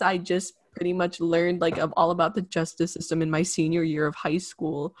 yes, I just pretty much learned like of all about the justice system in my senior year of high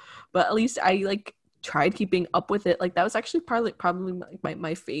school, but at least I like tried keeping up with it. Like that was actually probably like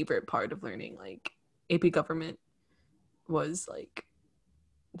my favorite part of learning like AP government was like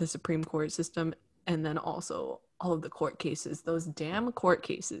the Supreme Court system, and then also all of the court cases, those damn court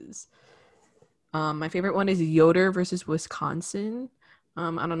cases. My favorite one is Yoder versus Wisconsin. I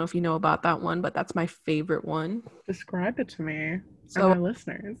don't know if you know about that one, but that's my favorite one. Describe it to me and So, my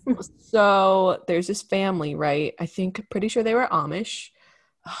listeners. so there's this family, right? I think, pretty sure they were Amish.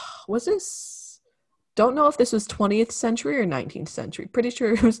 Was this? Don't know if this was 20th century or 19th century. Pretty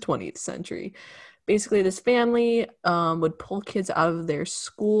sure it was 20th century. Basically, this family would pull kids out of their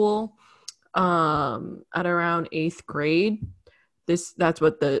school at around eighth grade. That's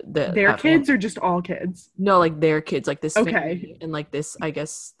what the Their that family, kids or just all kids? no, like their kids, like this Okay. family and like this, I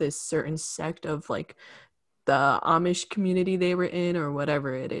guess this certain sect of like the Amish community they were in or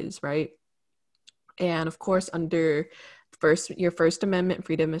whatever it is, right? And of course, under First Amendment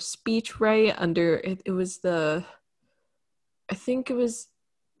freedom of speech, right? Under it, it was the I think it was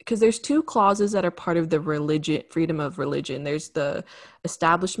because there's two clauses that are part of the religion freedom of religion. There's the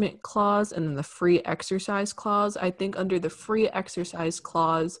establishment clause and then the free exercise clause. I think under the free exercise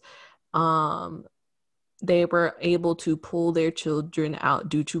clause, um, they were able to pull their children out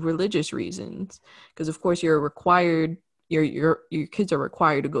due to religious reasons. Because of course you're required your kids are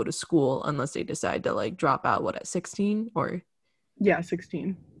required to go to school unless they decide to like drop out what at 16 or Yeah,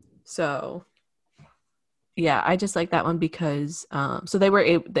 16. so. Yeah, I just like that one because so they were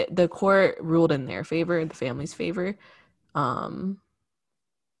able the court ruled in their favor, the family's favor. Um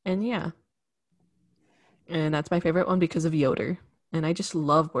and yeah, and that's my favorite one because of Yoder. And I just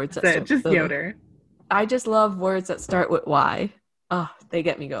love words That's that it. start with Just the Yoder. I just love words that start with Y. Oh, they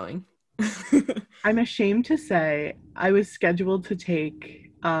get me going. I'm ashamed to say I was scheduled to take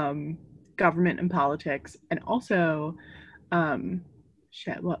government and politics and also um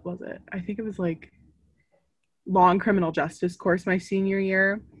shit, what was it? I think it was like long criminal justice course my senior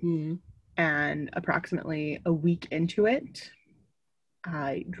year, Hmm. and approximately a week into it,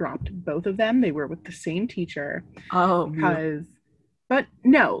 I dropped both of them. They were with the same teacher Oh, beautiful. because but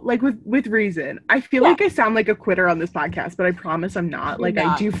no, like with reason. I feel Yeah, like I sound like a quitter on this podcast, but I promise I'm not. you're Like I not.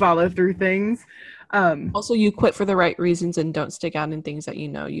 do follow through things. Um Also, you quit for the right reasons and don't stick out in things that you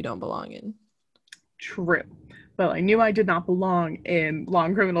know you don't belong in. True. But I knew I did not belong in law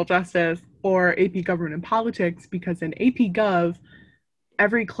and criminal justice or AP government and politics because in AP Gov,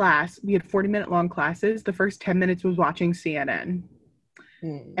 every class, we had 40-minute long classes. The first 10 minutes was watching CNN.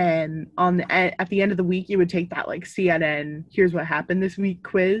 And at the end of the week, you would take that like CNN, here's what happened this week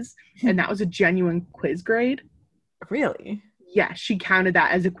quiz. And that was a genuine quiz grade. Really? Yeah, she counted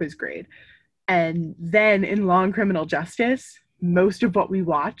that as a quiz grade. And then in Law and Criminal Justice, most of what we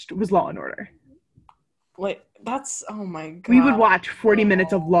watched was Law and Order. Like, that's, oh my God. We would watch 40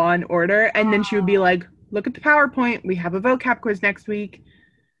 minutes of Law and Order, and then she would be like, look at the PowerPoint. We have a vocab quiz next week.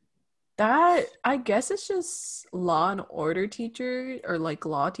 That, I guess it's just Law and Order teacher or like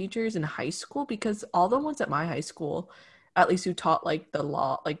law teachers in high school, because all the ones at my high school, at least who taught like the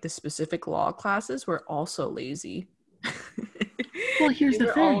law, like the specific law classes, were also lazy. Well, here's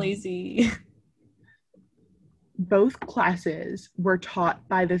the thing. All lazy. Both classes were taught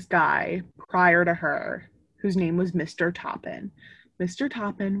by this guy prior to her, whose name was Mr. Toppin. Mr.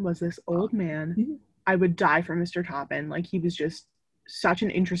 Toppin was this old man. I would die for Mr. Toppin. Like, he was just such an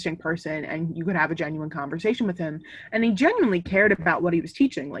interesting person, and you could have a genuine conversation with him. And he genuinely cared about what he was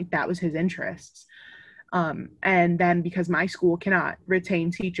teaching. Like, that was his interests. And then because my school cannot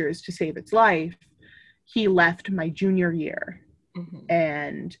retain teachers to save its life, he left my junior year.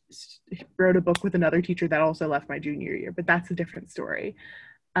 And wrote a book with another teacher that also left my junior year, but that's a different story.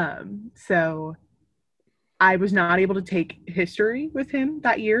 So I was not able to take history with him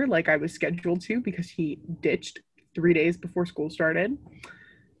that year like I was scheduled to, because he ditched 3 days before school started.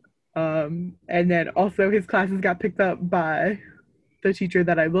 And then also his classes got picked up by the teacher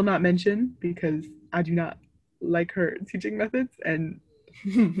that I will not mention because I do not like her teaching methods. And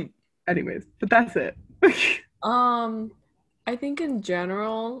anyways, but that's it. I think in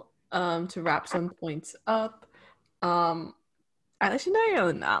general, to wrap some points up, Eilis and I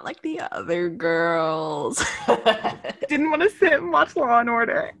are not like the other girls. Didn't want to sit and watch Law and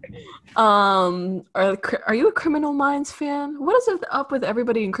Order. Are you a Criminal Minds fan? What is up with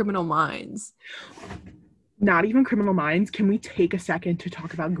everybody in Criminal Minds? Not even Criminal Minds. Can we take a second to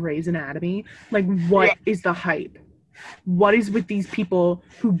talk about Grey's Anatomy? Like, what is the hype? What is with these people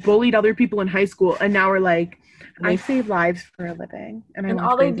who bullied other people in high school and now are like, I save lives for a living. And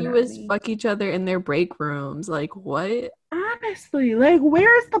all they do is fuck each other in their break rooms. Like, what? Honestly, like,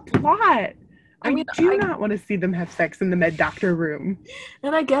 where's the plot? I do not want to see them have sex in the med doctor room.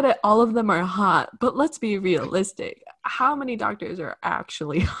 And I get it. All of them are hot. But let's be realistic. How many doctors are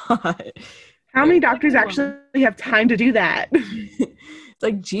actually hot? How many doctors actually have time to do that? It's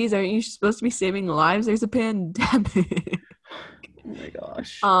like, geez, aren't you supposed to be saving lives? There's a pandemic. Oh my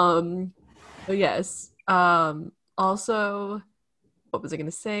gosh. But yes. Also, what was I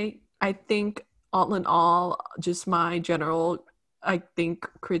gonna say? I think all in all, just my general, I think,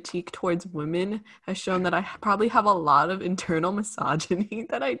 critique towards women has shown that I probably have a lot of internal misogyny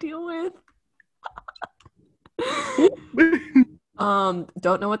that I deal with.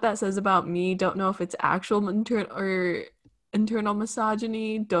 Don't know what that says about me. Don't know if it's actual internal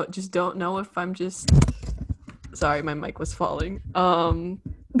misogyny. Don't know if I'm just, sorry, my mic was falling.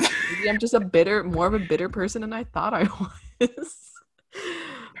 Maybe I'm just more of a bitter person than I thought I was.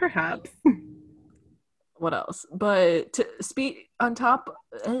 Perhaps. What else? But to speaking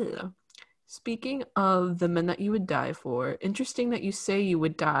of the men that you would die for, interesting that you say you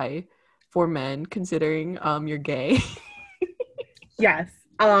would die for men, considering you're gay. Yes.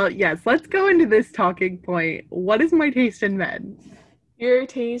 Yes. Let's go into this talking point. What is my taste in men? Your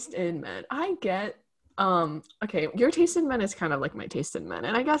taste in men. I get. Okay, your taste in men is kind of like my taste in men,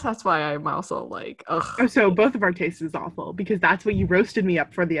 and I guess that's why I'm also like, ugh. Oh, so both of our taste is awful, because that's what you roasted me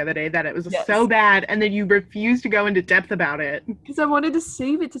up for the other day, that it was so bad, and then you refused to go into depth about it. Because I wanted to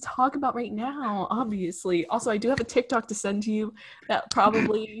save it to talk about right now, obviously. Also, I do have a TikTok to send to you that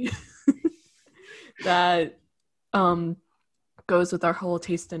probably that goes with our whole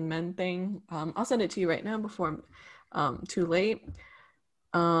taste in men thing. I'll send it to you right now before too late.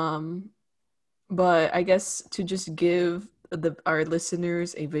 But I guess to just give our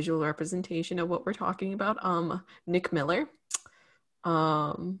listeners a visual representation of what we're talking about, Nick Miller.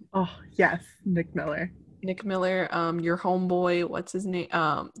 Oh, yes, Nick Miller. Nick Miller, your homeboy, what's his name?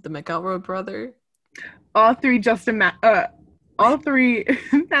 The McElroy brother. All three McElroy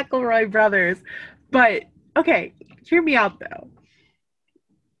brothers. But, okay, hear me out, though.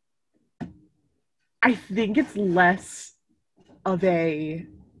 I think it's less of a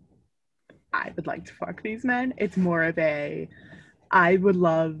I would like to fuck these men. It's more of a I would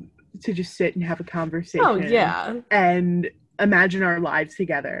love to just sit and have a conversation. Oh, yeah. And imagine our lives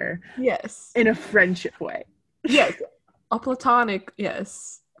together. Yes. In a friendship way. Yes. A platonic,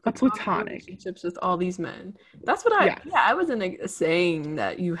 yes. A platonic platonic. relationships with all these men. That's what Yes. I wasn't saying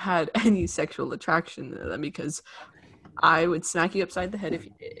that you had any sexual attraction to them because I would smack you upside the head if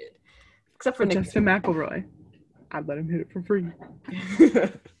you did. Except for But Nick Justin McElroy, I'd let him hit it for free.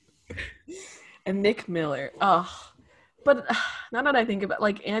 Miller. And Nick Miller. Ugh. But now that I think about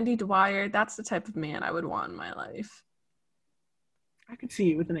like Andy Dwyer, that's the type of man I would want in my life. I could see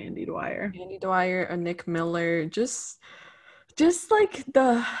you with an Andy Dwyer. Andy Dwyer, a Nick Miller, just like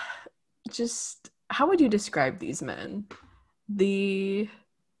the just how would you describe these men? The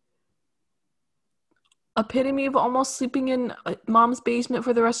epitome of almost sleeping in mom's basement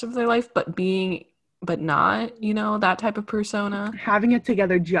for the rest of their life, but not, that type of persona. Having it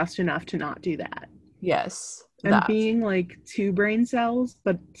together just enough to not do that. Yes, And that. being like 2 brain cells,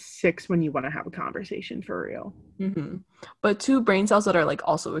 but 6 when you want to have a conversation for real. Mm-hmm. But two brain cells that are like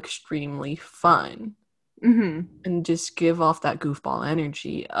also extremely fun and just give off that goofball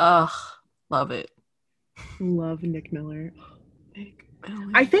energy. Ugh, love it. Love Nick Miller. Nick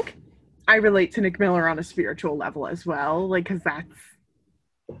Miller. I think I relate to Nick Miller on a spiritual level as well, like because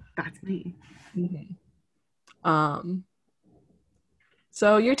that's me.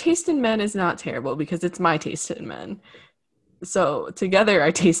 So your taste in men is not terrible because it's my taste in men. So together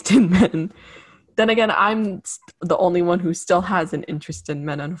our taste in men. Then again, I'm the only one who still has an interest in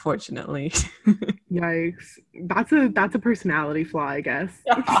men, unfortunately. Yikes. That's a personality flaw, I guess.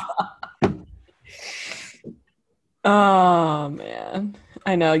 Oh man.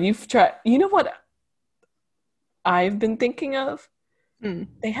 I know you've tried. You know what I've been thinking of?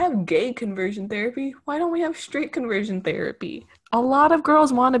 They have gay conversion therapy. Why don't we have straight conversion therapy? A lot of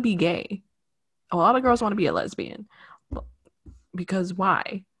girls want to be gay. A lot of girls want to be a lesbian. Because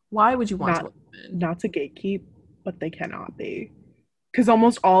why? Why would you want to live in? Not to gatekeep, but they cannot be. Because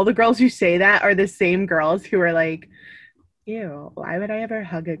almost all the girls who say that are the same girls who are like, ew, why would I ever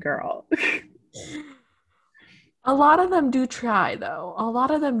hug a girl? A lot of them do try, though. A lot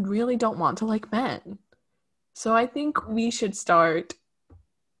of them really don't want to like men. So I think we should start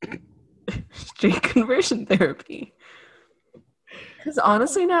straight conversion therapy. Because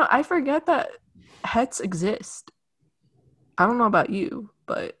honestly, now I forget that hets exist. I don't know about you,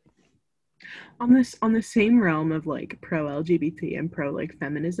 but on the same realm of like pro LGBT and pro like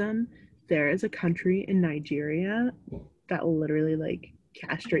feminism, there is a country in Nigeria that literally like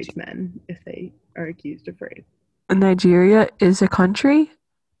castrates men if they are accused of rape. Nigeria is a country?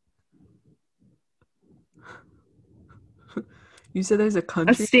 You said there's a A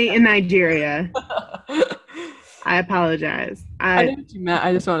country? state in Nigeria. I apologize. I know what you meant.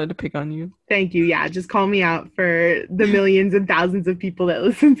 I just wanted to pick on you. Thank you. Yeah, just call me out for the millions and thousands of people that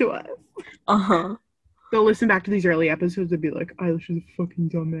listen to us. Uh-huh. They'll listen back to these early episodes and be like, Eilish is a fucking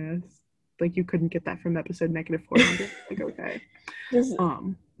dumbass. Like, you couldn't get that from episode -400. Like, okay.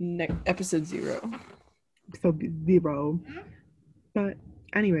 Episode 0. Episode 0. But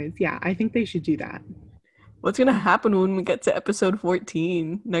anyways, yeah, I think they should do that. What's gonna happen when we get to episode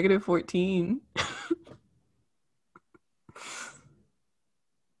 14? -14.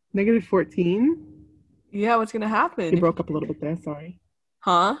 -14? Yeah, what's gonna happen? You broke up a little bit there, sorry.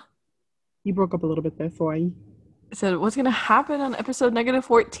 Huh? You broke up a little bit there, sorry. I said, what's gonna happen on episode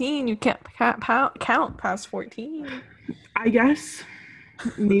 -14? You can't count past 14. I guess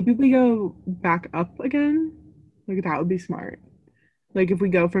maybe we go back up again. Like, that would be smart. Like, if we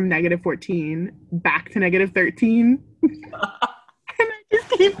go from -14 back to -13. And I just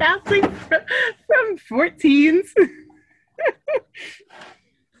keep bouncing from 14s.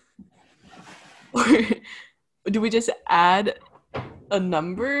 Or do we just add a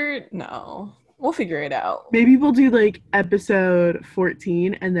number? No. We'll figure it out. Maybe we'll do like episode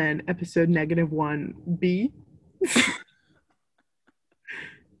 14 and then episode -1B.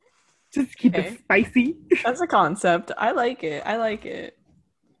 Just keep it spicy. That's a concept. I like it.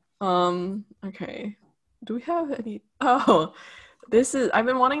 Okay. Do we have any? Oh, I've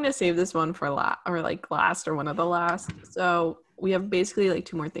been wanting to save this one for last or one of the last. So we have basically like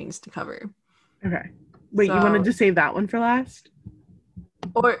 2 more things to cover. Okay. Wait, you wanted to save that one for last?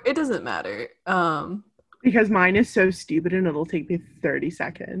 Or it doesn't matter. Because mine is so stupid and it'll take me 30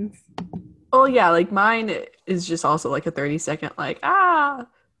 seconds. Oh yeah, like mine is just also like a 30-second like What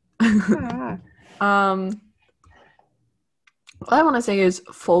I want to say is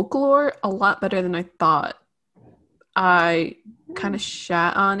folklore a lot better than I thought. I kind of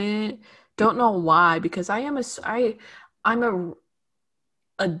shat on it. Don't know why, because I'm a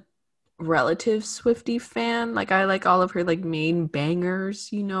relative Swiftie fan. Like I like all of her like main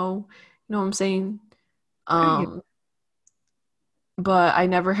bangers, you know what I'm saying? But I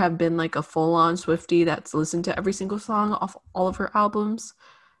never have been like a full-on Swiftie that's listened to every single song off all of her albums.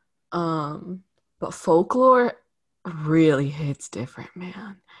 But folklore really hits different,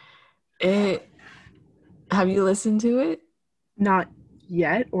 man. It Have you listened to it? Not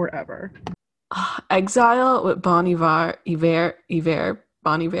yet or ever. Exile with Bon Iver,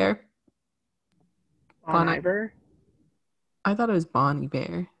 Bon Iver, On Bon. Iver. I thought it was Bon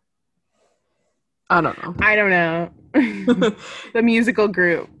Iver. I don't know. I don't know. The musical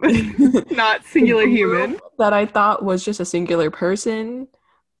group, not The singular group human. that I thought was just a singular person,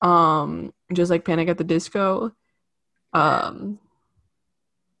 just like Panic at the Disco. Um,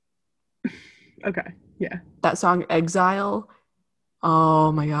 Okay, yeah. that song Exile.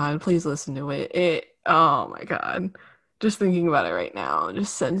 Oh my God, please listen to it. Oh my God. Just thinking about it right now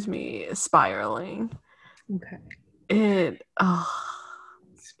just sends me spiraling. Okay. It,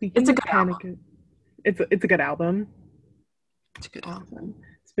 it's Speaking a of good album. Panic, it's a good album. It's a good album. Awesome.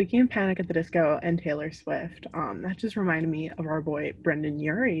 Speaking of Panic at the Disco and Taylor Swift, that just reminded me of our boy Brendan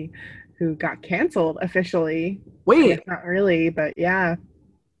Urie, who got canceled officially. I guess Wait, not really, but yeah,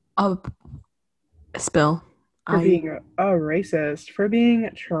 uh, Spill. for I being a racist, for being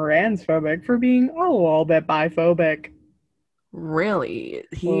transphobic, for being a little bit biphobic. really,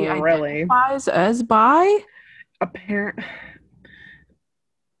 he Really, identifies as bi? apparent.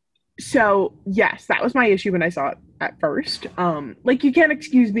 So yes, that was my issue when I saw it at first. Like you can't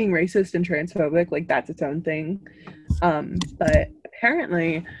excuse being racist and transphobic, like that's its own thing. But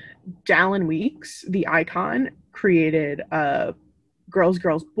apparently, Dallin Weeks, the icon, created "Girls,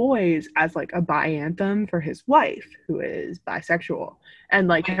 Girls, Boys" as like a bi anthem for his wife, who is bisexual, and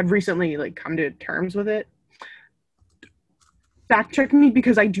like Wait, have recently like come to terms with it. Fact check me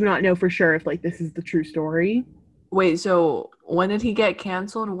because I do not know for sure if like this is the true story. wait, so when did he get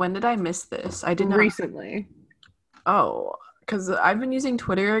canceled? When did I miss this? I did not. Recently, Oh, because I've been using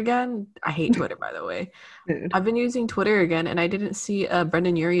Twitter again. I hate Twitter, by the way. dude. I've been using Twitter again, and I didn't see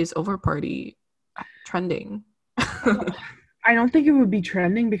Brendan Urie's over party trending. I don't think it would be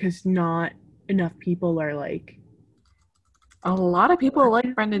trending because not enough people are like A lot of people like like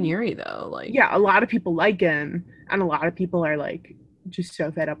him. Brendan Urie though. Like Yeah, a lot of people like him, and a lot of people are like just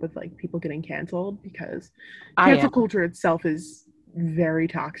so fed up with like people getting canceled because I cancel am. culture itself is very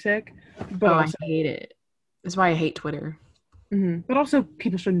toxic, but Oh, I also hate it. That's why I hate Twitter. but also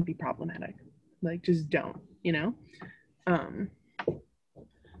people shouldn't be problematic. Like just don't, you know? Um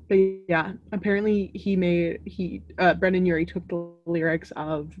but yeah, apparently he Brendan Urie took the lyrics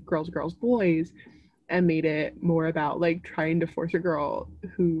of "Girls, Girls, Boys" and made it more about like trying to force a girl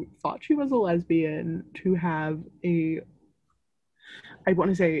who thought she was a lesbian to have a, I want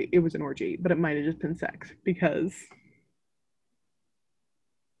to say it was an orgy, but it might have just been sex because,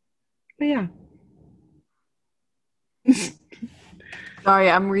 but yeah. Sorry,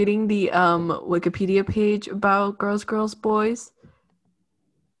 I'm reading the Wikipedia page about Girls, Girls, Boys.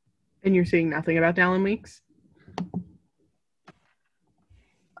 And you're seeing nothing about Dallin Weeks?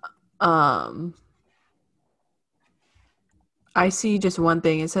 Um, I see just one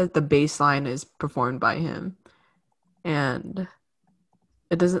thing. It says the bass line is performed by him, and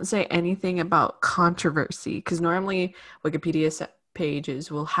it doesn't say anything about controversy because normally Wikipedia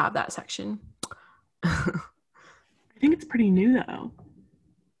pages will have that section. I think it's pretty new though.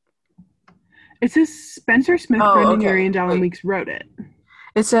 It says Spencer Smith, Oh, Brendan Urie, okay. and Dallin Wait. Weeks wrote it.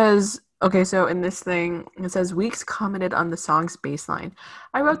 It says, okay, so in this thing, it says Weeks commented on the song's bass line.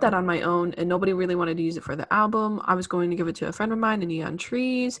 I wrote that on my own, and nobody really wanted to use it for the album. I was going to give it to a friend of mine in Neon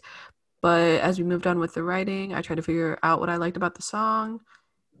Trees, but as we moved on with the writing, I tried to figure out what I liked about the song.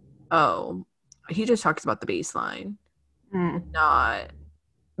 Oh, he just talks about the bass line, Hmm. not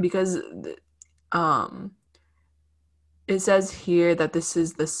because um it says here that this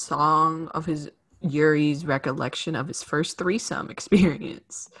is the song of his Yuri's recollection of his first threesome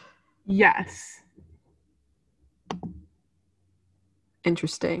experience. Yes.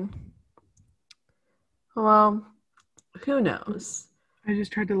 Interesting. Well, who knows? I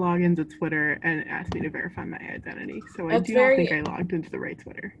just tried to log into Twitter and it asked me to verify my identity. So I That's do not think very. I logged into the right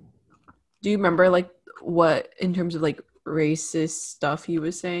Twitter. Do you remember like what in terms of like racist stuff he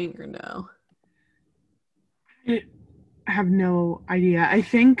was saying or no? I have no idea. I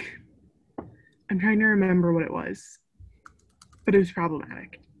think I'm trying to remember what it was, but it was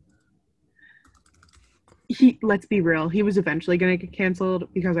problematic. Let's be real, he was eventually going to get canceled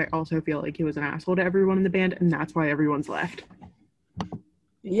because I also feel like he was an asshole to everyone in the band, and that's why everyone's left.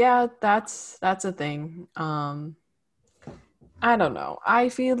 Yeah, that's a thing. I don't know. I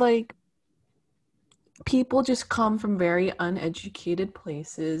feel like people just come from very uneducated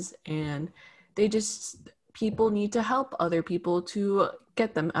places and they just people need to help other people to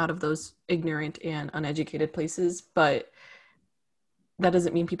get them out of those ignorant and uneducated places, but that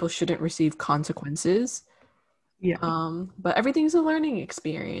doesn't mean people shouldn't receive consequences. Yeah. But everything's a learning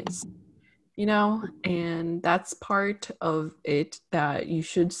experience, you know, and that's part of it, that you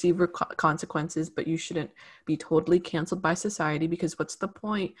should see consequences, but you shouldn't be totally canceled by society, because what's the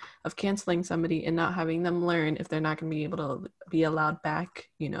point of canceling somebody and not having them learn if they're not going to be able to be allowed back,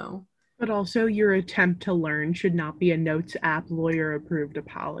 you know? But also, your attempt to learn should not be a notes app lawyer approved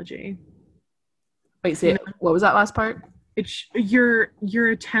apology. Wait, You say, know, what was that last part? it's your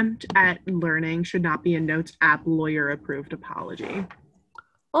attempt at learning should not be a notes app lawyer approved apology.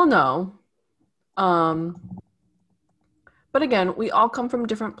 Well, no. Um, but again, we all come from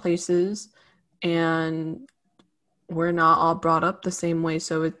different places, and we're not all brought up the same way.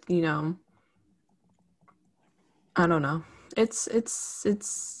 So it, you know, I don't know. It's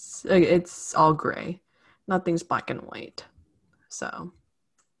all gray. Nothing's black and white. So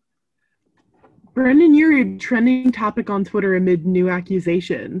Brendan Urie, trending topic on Twitter amid new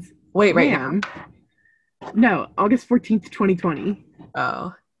accusations. wait, right now? Ma'am. No, August 14th, 2020.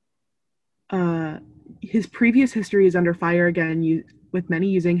 Oh, His previous history is under fire again, with many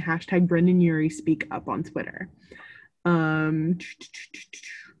using hashtag Brendan Urie speak up on Twitter.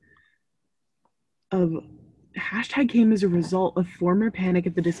 Hashtag came as a result of former Panic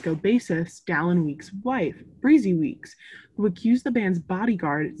at the Disco bassist Dallin Weeks' wife, Breezy Weeks, who accused the band's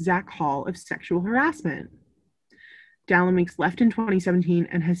bodyguard, Zach Hall, of sexual harassment. Dallin Weeks left in 2017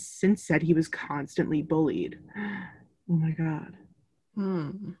 and has since said he was constantly bullied. Oh my God.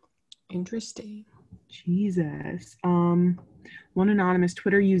 Interesting. Jesus. One anonymous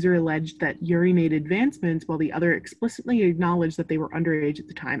Twitter user alleged that Urie made advancements while the other explicitly acknowledged that they were underage at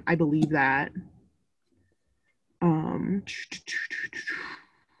the time. I believe that.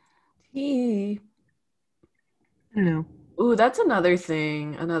 He. I don't know. Ooh, that's another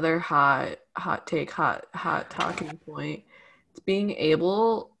thing. Another hot take, hot talking point. It's being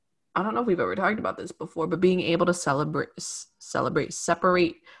able. I don't know if we've ever talked about this before, but being able to separate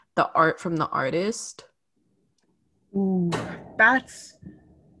the art from the artist. Ooh, that's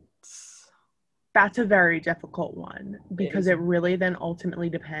a very difficult one, because it really then ultimately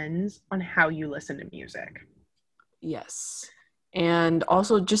depends on how you listen to music. Yes. And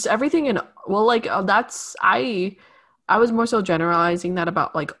also just everything in, well, like that's, I was more so generalizing that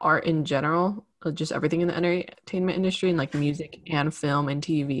about like art in general, just everything in the entertainment industry, and like music and film and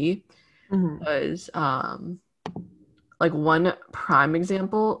TV. Because like one prime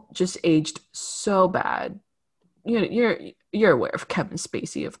example just aged so bad. You're aware of Kevin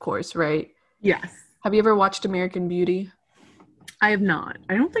Spacey, of course, right? Yes. Have you ever watched American Beauty? I have not.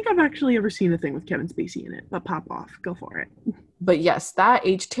 I don't think I've actually ever seen a thing with Kevin Spacey in it, but pop off. Go for it. But yes, that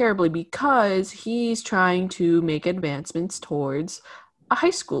aged terribly because he's trying to make advancements towards a high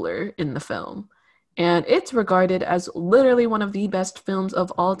schooler in the film. And it's regarded as literally one of the best films of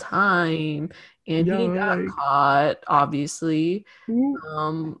all time. And he got caught, obviously,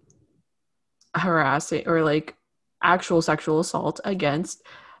 harassing or like actual sexual assault against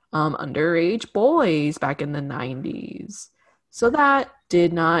underage boys back in the 90s. So that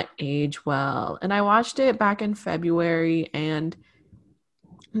did not age well. And I watched it back in February, and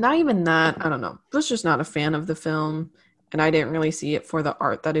not even that, I don't know. I was just not a fan of the film, and I didn't really see it for the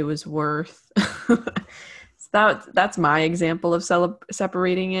art that it was worth. So that's my example of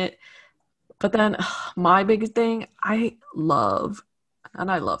separating it. But then my biggest thing, I love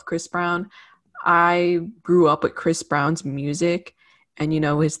Chris Brown. I grew up with Chris Brown's music, and you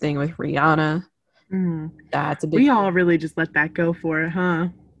know his thing with Rihanna. That's a big We thing. all really just let that go for it, huh?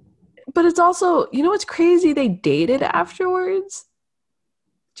 But it's also, you know what's crazy? They dated afterwards.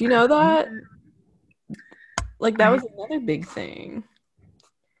 Do you know that? Like that was another big thing.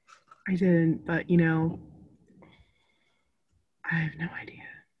 I didn't, but you know, I have no idea.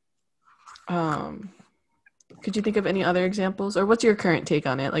 Could you think of any other examples, or what's your current take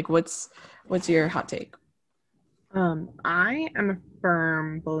on it? Like what's your hot take? I am a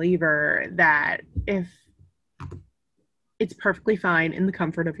firm believer that if it's perfectly fine in the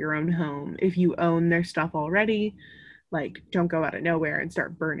comfort of your own home, if you own their stuff already, like don't go out of nowhere and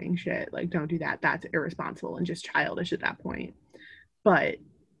start burning shit. Like don't do that. That's irresponsible and just childish at that point. But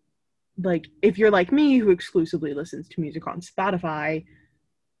like if you're like me who exclusively listens to music on Spotify,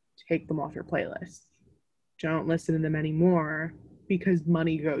 take them off your playlist. Don't listen to them anymore, because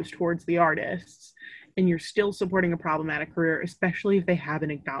money goes towards the artists and you're still supporting a problematic career, especially if they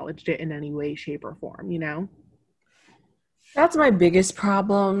haven't acknowledged it in any way, shape, or form, you know? That's my biggest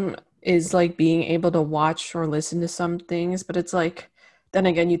problem, is like being able to watch or listen to some things, but it's like, then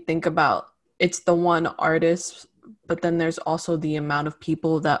again, you think about it's the one artist, but then there's also the amount of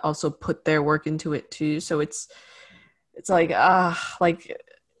people that also put their work into it too. So it's it's like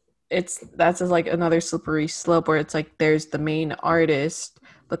that's just like another slippery slope where it's like there's the main artist,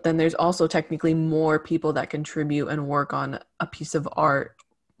 but then there's also technically more people that contribute and work on a piece of art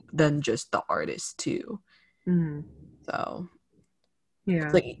than just the artist too. Mm. So Yeah.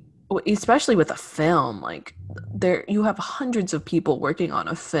 like especially with a film, like there you have hundreds of people working on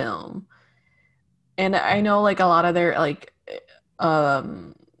a film. And I know like a lot of their like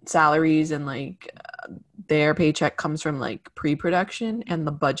salaries and like their paycheck comes from like pre-production and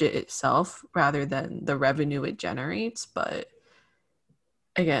the budget itself rather than the revenue it generates, but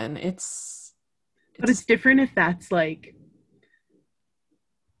again, But it's it's different if that's like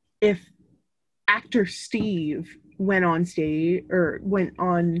if actor Steve went on stage or went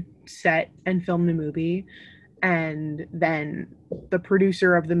on set and filmed the movie, and then the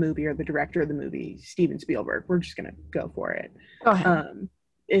producer of the movie or the director of the movie, Steven Spielberg, we're just gonna go for it. go ahead.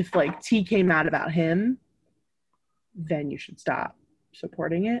 If like tea came out about him, then you should stop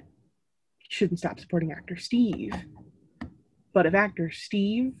supporting it. You shouldn't stop supporting actor Steve. But if actor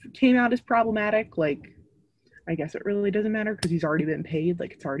Steve came out as problematic, like I guess it really doesn't matter because he's already been paid,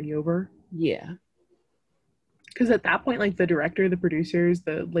 like it's already over. Yeah. Because at that point, like the director, the producers,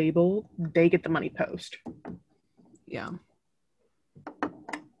 the label, they get the money post. Yeah.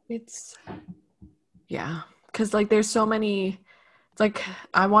 It's yeah, because like there's so many. It's like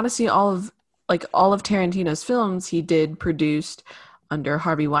I want to see all of Tarantino's films he did produced under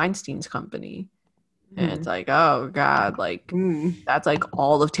Harvey Weinstein's company. And it's like, oh God, like that's like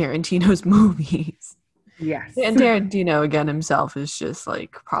all of Tarantino's movies. Yes. And Tarantino again himself is just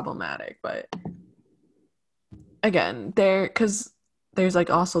like problematic, but again, because there's like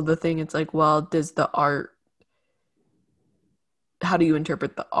also the thing, it's like, well, does the art, how do you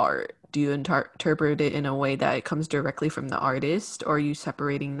interpret the art? Do you interpret it in a way that it comes directly from the artist, or are you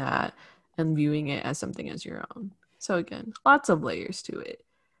separating that and viewing it as something as your own? So again, lots of layers to it.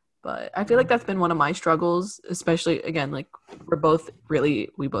 But I feel like that's been one of my struggles, especially again, like we both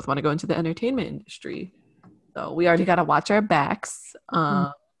want to go into the entertainment industry. So we already got to watch our backs.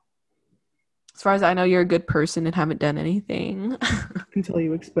 As far as I know, you're a good person and haven't done anything. Until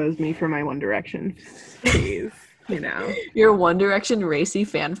you expose me for my One Direction phase, you know. Your One Direction racy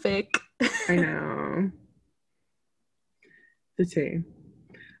fanfic. I know. The tea.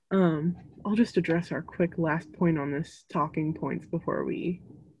 I'll just address our quick last point on this talking points before we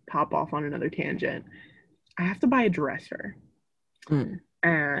pop off on another tangent. I have to buy a dresser.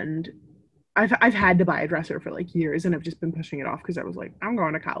 And I've had to buy a dresser for like years, and I've just been pushing it off because I was like, I'm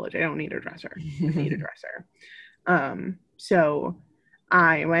going to college. I don't need a dresser. I need a dresser. So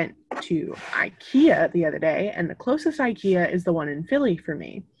I went to IKEA the other day, and the closest IKEA is the one in Philly for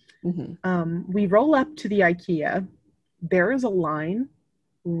me. We roll up to the IKEA. There is a line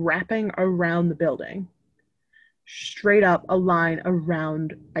wrapping around the building. Straight up a line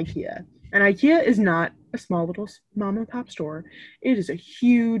around IKEA. And IKEA is not a small little mom and pop store. It is a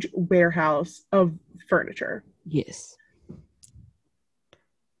huge warehouse of furniture. Yes.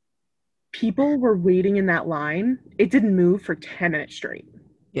 People were waiting in that line. It didn't move for 10 minutes straight.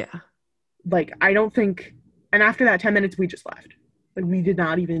 Yeah. Like, I don't think, and after that 10 minutes, we just left. Like, we did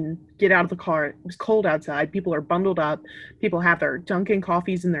not even get out of the car. It was cold outside. People are bundled up. People have their Dunkin'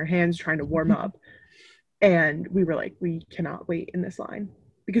 coffees in their hands trying to warm up. And we were like, we cannot wait in this line.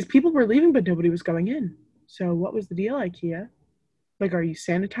 Because people were leaving, but nobody was going in. So what was the deal, IKEA? Like, are you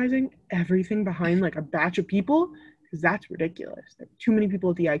sanitizing everything behind, like, a batch of people? Because that's ridiculous. There were too many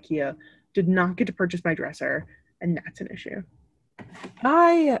people at the IKEA, did not get to purchase my dresser, and that's an issue.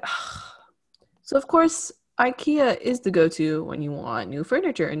 So, of course, IKEA is the go-to when you want new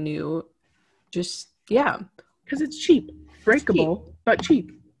furniture and yeah. Because it's cheap. Breakable, but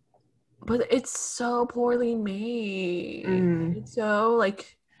cheap. But it's so poorly made. It's so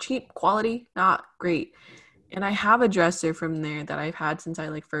like cheap quality, not great. And I have a dresser from there that I've had since I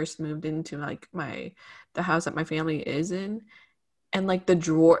like first moved into like the house that my family is in. And like the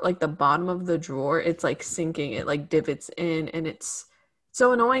drawer, like the bottom of the drawer, it's like sinking, it like divots in, and it's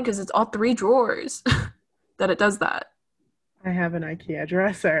so annoying because it's all three drawers that it does that. I have an IKEA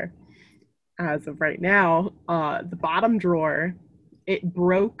dresser. As of right now, the bottom drawer, it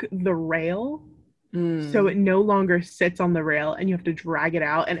broke the rail, so it no longer sits on the rail and you have to drag it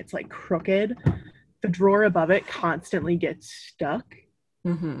out and it's like crooked. The drawer above it constantly gets stuck.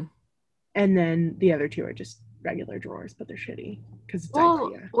 And then the other two are just regular drawers, but they're shitty because it's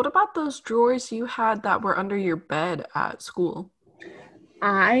IKEA. What about those drawers you had that were under your bed at school?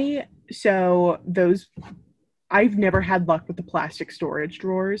 I've never had luck with the plastic storage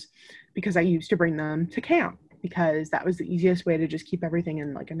drawers because I used to bring them to camp because that was the easiest way to just keep everything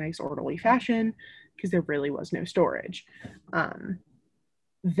in like a nice orderly fashion. because there really was no storage.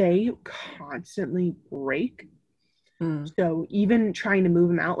 They constantly break. So even trying to move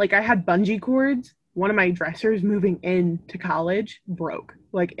them out, like I had bungee cords. One of my dressers moving into college broke,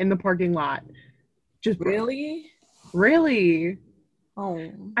 like in the parking lot. Just broke. Really? Really? Oh.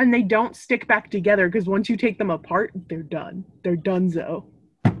 And they don't stick back together because once you take them apart, they're done. They're donezo.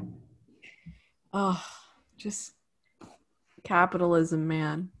 Oh, just capitalism,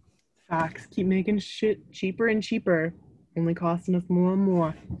 man. Facts. Keep making shit cheaper and cheaper. Only costing us more and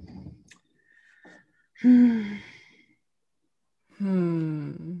more.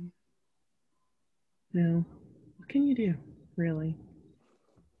 No. What can you do, really?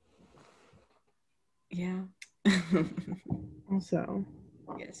 Yeah. Also,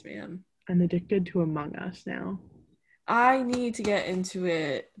 yes, ma'am. I'm addicted to Among Us now. I need to get into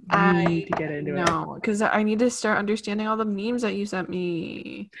it. You need to get into it. No, because I need to start understanding all the memes that you sent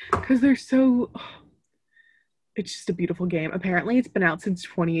me. Because they're so... It's just a beautiful game. Apparently, it's been out since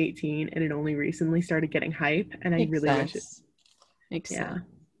 2018, and it only recently started getting hype, and I really wish it... Makes Yeah. sense.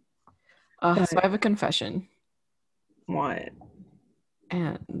 So I have a confession. What?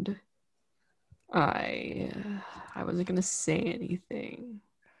 And I wasn't going to say anything,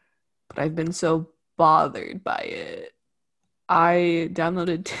 but I've been so bothered by it. I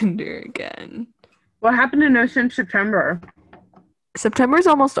downloaded Tinder again. What happened to No Since September? September's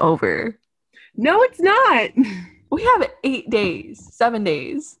almost over. No, it's not. We have 8 days, 7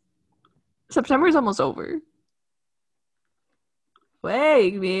 days. September's almost over.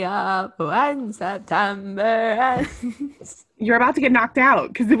 Wake me up when September ends. You're about to get knocked out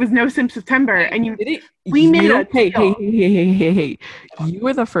because it was No Sim September, and you. Hey, you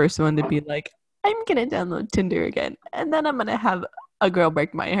were the first one to be like, I'm gonna download Tinder again, and then I'm gonna have a girl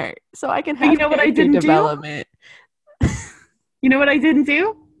break my heart, so I can have what I didn't development. You know what I didn't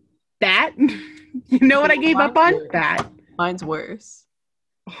do? That. You know what I gave up on? Worse. That. Mine's worse.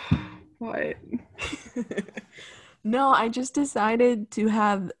 What? No, I just decided to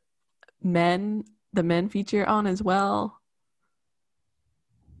have the men feature on as well.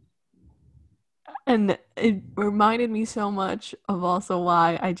 And it reminded me so much of also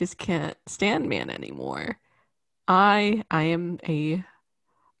why I just can't stand man anymore. I am a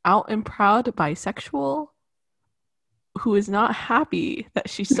out and proud bisexual who is not happy that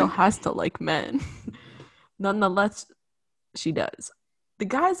she still has to like men. Nonetheless, she does. The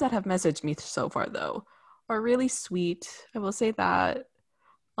guys that have messaged me so far, though, are really sweet. I will say that.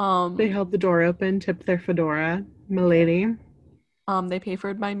 They held the door open, tipped their fedora, milady. They paid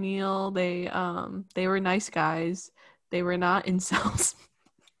for my meal. They were nice guys. They were not incels.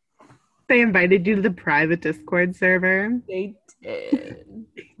 They invited you to the private Discord server. They did.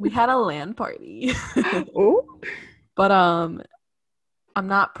 We had a LAN party. Oh. But I'm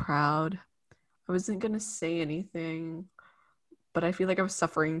not proud. I wasn't gonna say anything, but I feel like I was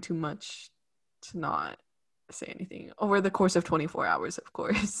suffering too much to not say anything over the course of 24 hours, of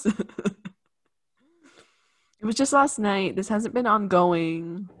course. It was just last night. This hasn't been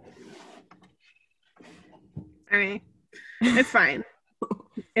ongoing. I mean, it's fine.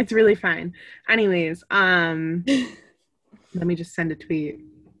 It's really fine. Anyways, let me just send a tweet.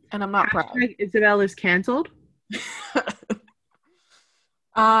 And I'm not proud. Isabelle is canceled.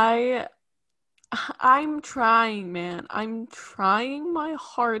 I'm trying, man. I'm trying my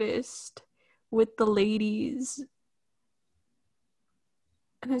hardest with the ladies.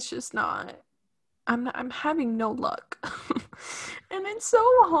 And it's just not. I'm having no luck. And it's so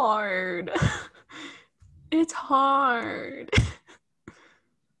hard. It's hard.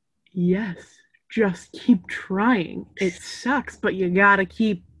 Yes. Just keep trying. It sucks, but you gotta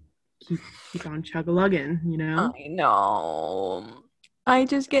keep on chug-a-lugging, you know? I know. I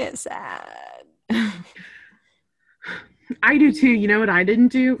just get sad. I do too. You know what I didn't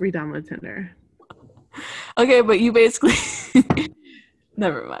do? Re-download Tinder. Okay, but you basically...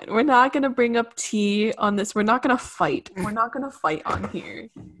 Never mind. We're not going to bring up tea on this. We're not going to fight. We're not going to fight on here,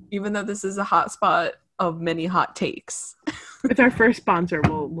 even though this is a hot spot of many hot takes. It's our first sponsor.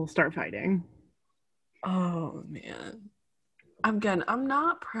 We'll start fighting. Oh, man. I'm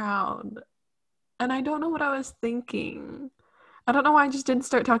not proud. And I don't know what I was thinking. I don't know why I just didn't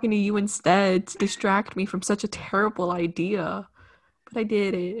start talking to you instead to distract me from such a terrible idea. But I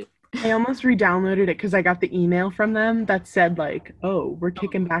did it. I almost re-downloaded it because I got the email from them that said, like, oh, we're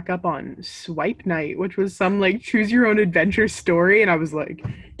kicking back up on Swipe Night, which was some, like, choose your own adventure story. And I was like...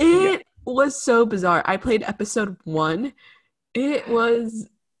 It was so bizarre. I played episode 1. It was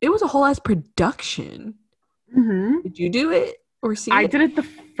a whole ass production. Mm-hmm. Did you do it or see I it? did it the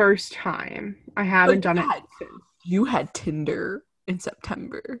first time. I haven't done it since. You had Tinder in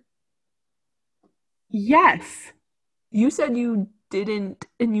September. Yes. You said you didn't,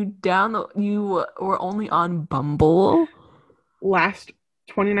 and you were only on Bumble. Last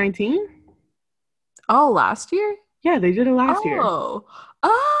 2019? Oh, last year? Yeah, they did it last year. Oh,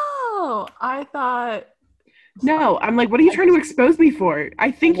 oh, I thought. No, I'm like, what are you I trying to just, expose me for? I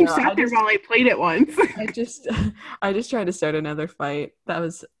I think you know. sat there while I played it once. I just, I just tried to start another fight. That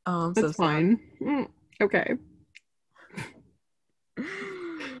was, oh, I'm so That's sorry. fine. Okay.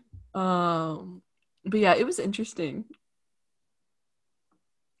 Um, but yeah, it was interesting.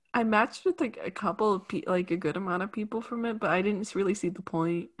 I matched with like a couple of like a good amount of people from it, but I didn't really see the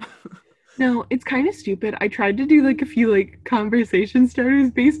point. No, it's kind of stupid. I tried to do like a few like conversation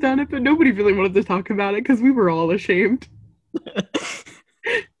starters based on it, but nobody really wanted to talk about it because we were all ashamed.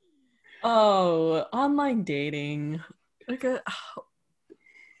 Oh, online dating. Like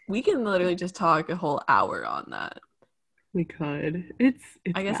we can literally just talk a whole hour on that. We could. It's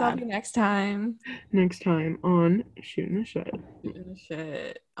I guess that'll bad. be next time. Next time on Shooting the Shit. Shooting the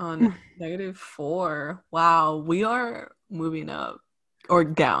shit on -4. Wow, we are moving up or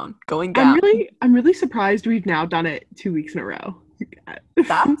down, going down. I'm really surprised we've now done it 2 weeks in a row.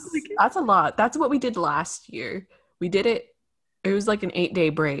 That's Like, that's a lot. That's what we did last year. We did it. It was like an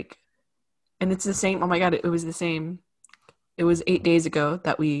 8-day break, and it's the same. Oh my god, it was the same. It was 8 days ago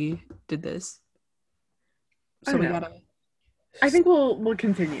that we did this. I So don't we know. gotta. I think we'll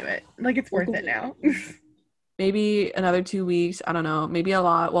continue it. Like it's We'll worth it continue. now. Maybe another 2 weeks. I don't know. Maybe a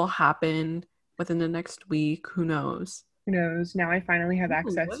lot will happen within the next week. Who knows? Who knows? Now I finally have Ooh,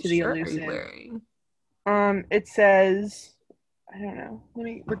 access what to the shirt are you elusive. wearing? It says I don't know. Let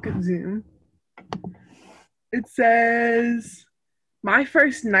me look at Zoom. It says my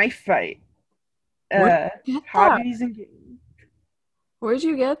first knife fight. Where did you get that? Hobbies and games. Where'd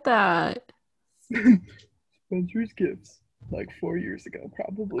you get that? Spencer's gifts, like 4 years ago,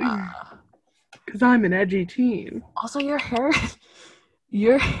 probably. Uh, Because I'm an edgy teen. Also, your hair,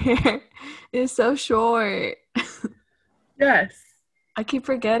 your hair is so short. Yes. I keep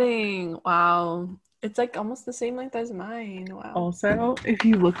forgetting. Wow. It's like almost the same length as mine. Wow. Also, if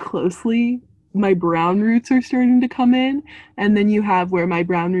you look closely, my brown roots are starting to come in. And then you have where my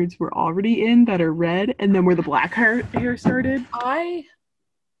brown roots were already in that are red, and then where the black hair started. I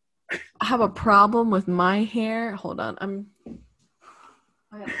have a problem with my hair. Hold on.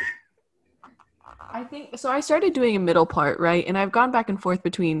 I think so. I started doing a middle part, right? And I've gone back and forth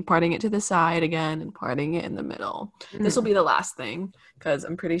between parting it to the side again and parting it in the middle. This will be the last thing because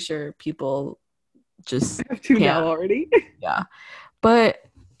I'm pretty sure people I just have two can't. now already. Yeah. But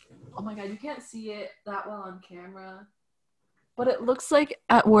oh my god, you can't see it that well on camera. But it looks like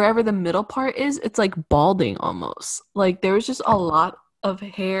at wherever the middle part is, it's like balding almost. Like there was just a lot of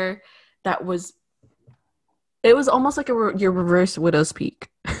hair that was. It was almost like your reverse widow's peak.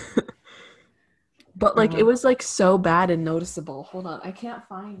 But like it was like so bad and noticeable. Hold on, I can't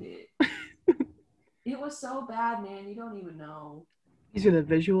find it. It was so bad, man. You don't even know. These are the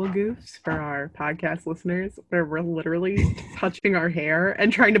visual goofs for our podcast listeners, where we're literally touching our hair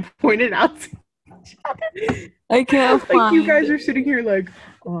and trying to point it out. I can't Like you find guys are it. sitting here like,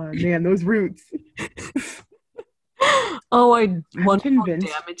 oh man, those roots. Oh, I I'm wonderful convinced.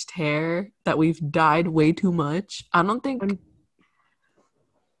 damaged hair that we've dyed way too much. I don't think I'm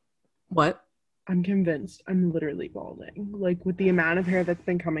what? I'm convinced I'm literally balding. Like with the amount of hair that's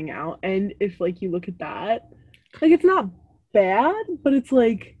been coming out. And if like you look at that, like it's not bad, but it's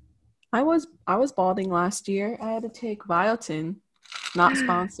like I was balding last year. I had to take biotin, not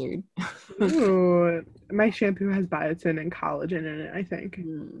sponsored. ooh, my shampoo has biotin and collagen in it, I think.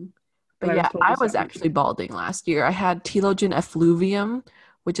 Hmm. But But I was yeah, told I to was stop using actually it. balding last year. I had telogen effluvium,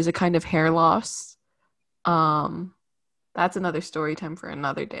 which is a kind of hair loss. Um, that's another story time for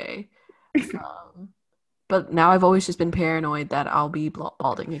another day. Um, but now I've always just been paranoid that I'll be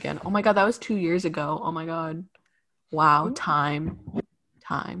balding again. Oh my god, that was 2 years ago. Oh my god. Wow, time.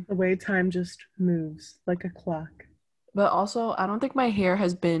 Time. The way time just moves like a clock. But also, I don't think my hair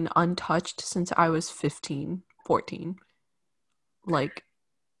has been untouched since I was 15, 14. Like,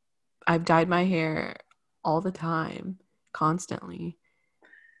 I've dyed my hair all the time, constantly.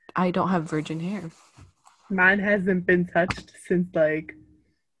 I don't have virgin hair. Mine hasn't been touched since like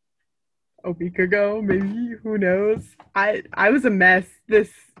a week ago, maybe. Who knows? I was a mess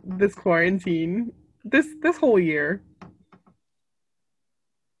this quarantine. This whole year.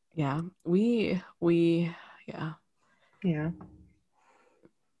 Yeah, yeah. Yeah.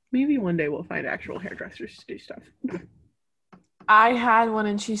 Maybe one day we'll find actual hairdressers to do stuff. I had one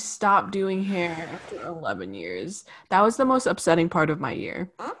and she stopped doing hair after 11 years. That was the most upsetting part of my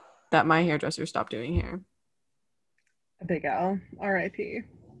year, that my hairdresser stopped doing hair. A big L. R.I.P.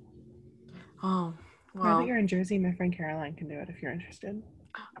 Oh, Now that Well, you're in Jersey, my friend Caroline can do it if you're interested.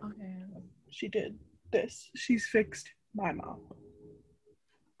 okay. She did this. She's fixed my mom.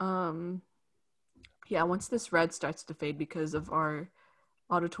 Um, yeah, once this red starts to fade because of our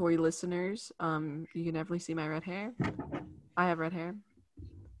auditory listeners, you can definitely see my red hair. I have red hair.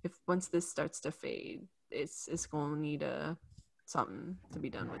 If once this starts to fade, it's gonna need something to be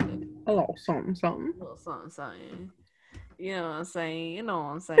done with it. A little something, something. A little something, something. You know what I'm saying? You know what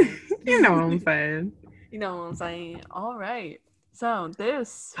I'm saying? You know what I'm saying. You know what I'm saying? All right. So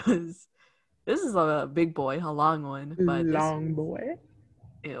this is a big boy, a long one, but this Long boy.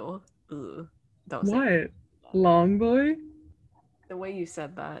 ew, ugh, don't say What? that. Long boy? The way you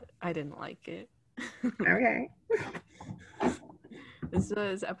said that, I didn't like it. Okay. This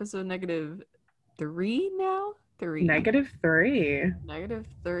is episode -3 now. 3. -3.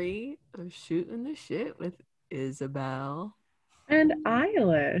 -3 of shooting the shit with Isabelle. And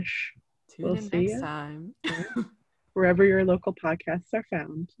Eilish. Tune We'll in see next you time. wherever your local podcasts are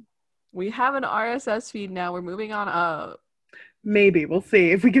found. We have an RSS feed now. We're moving on up. Maybe. We'll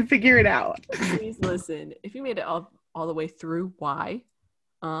see if we can figure it out. Please listen. If you made it all the way through, why?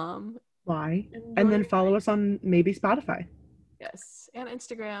 Why? Enjoy And then your follow night. us on maybe Spotify Yes, and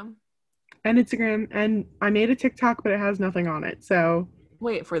Instagram. and Instagram. And I made a TikTok, but it has nothing on it. So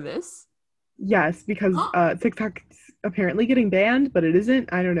Wait for this. yes, because TikTok's apparently getting banned, but it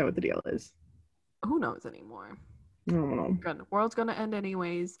isn't. I don't know what the deal is. Who knows anymore? I don't know. World's gonna end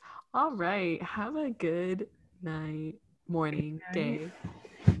anyways. All right. Have a good night, morning, Good day.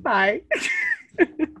 night. Bye.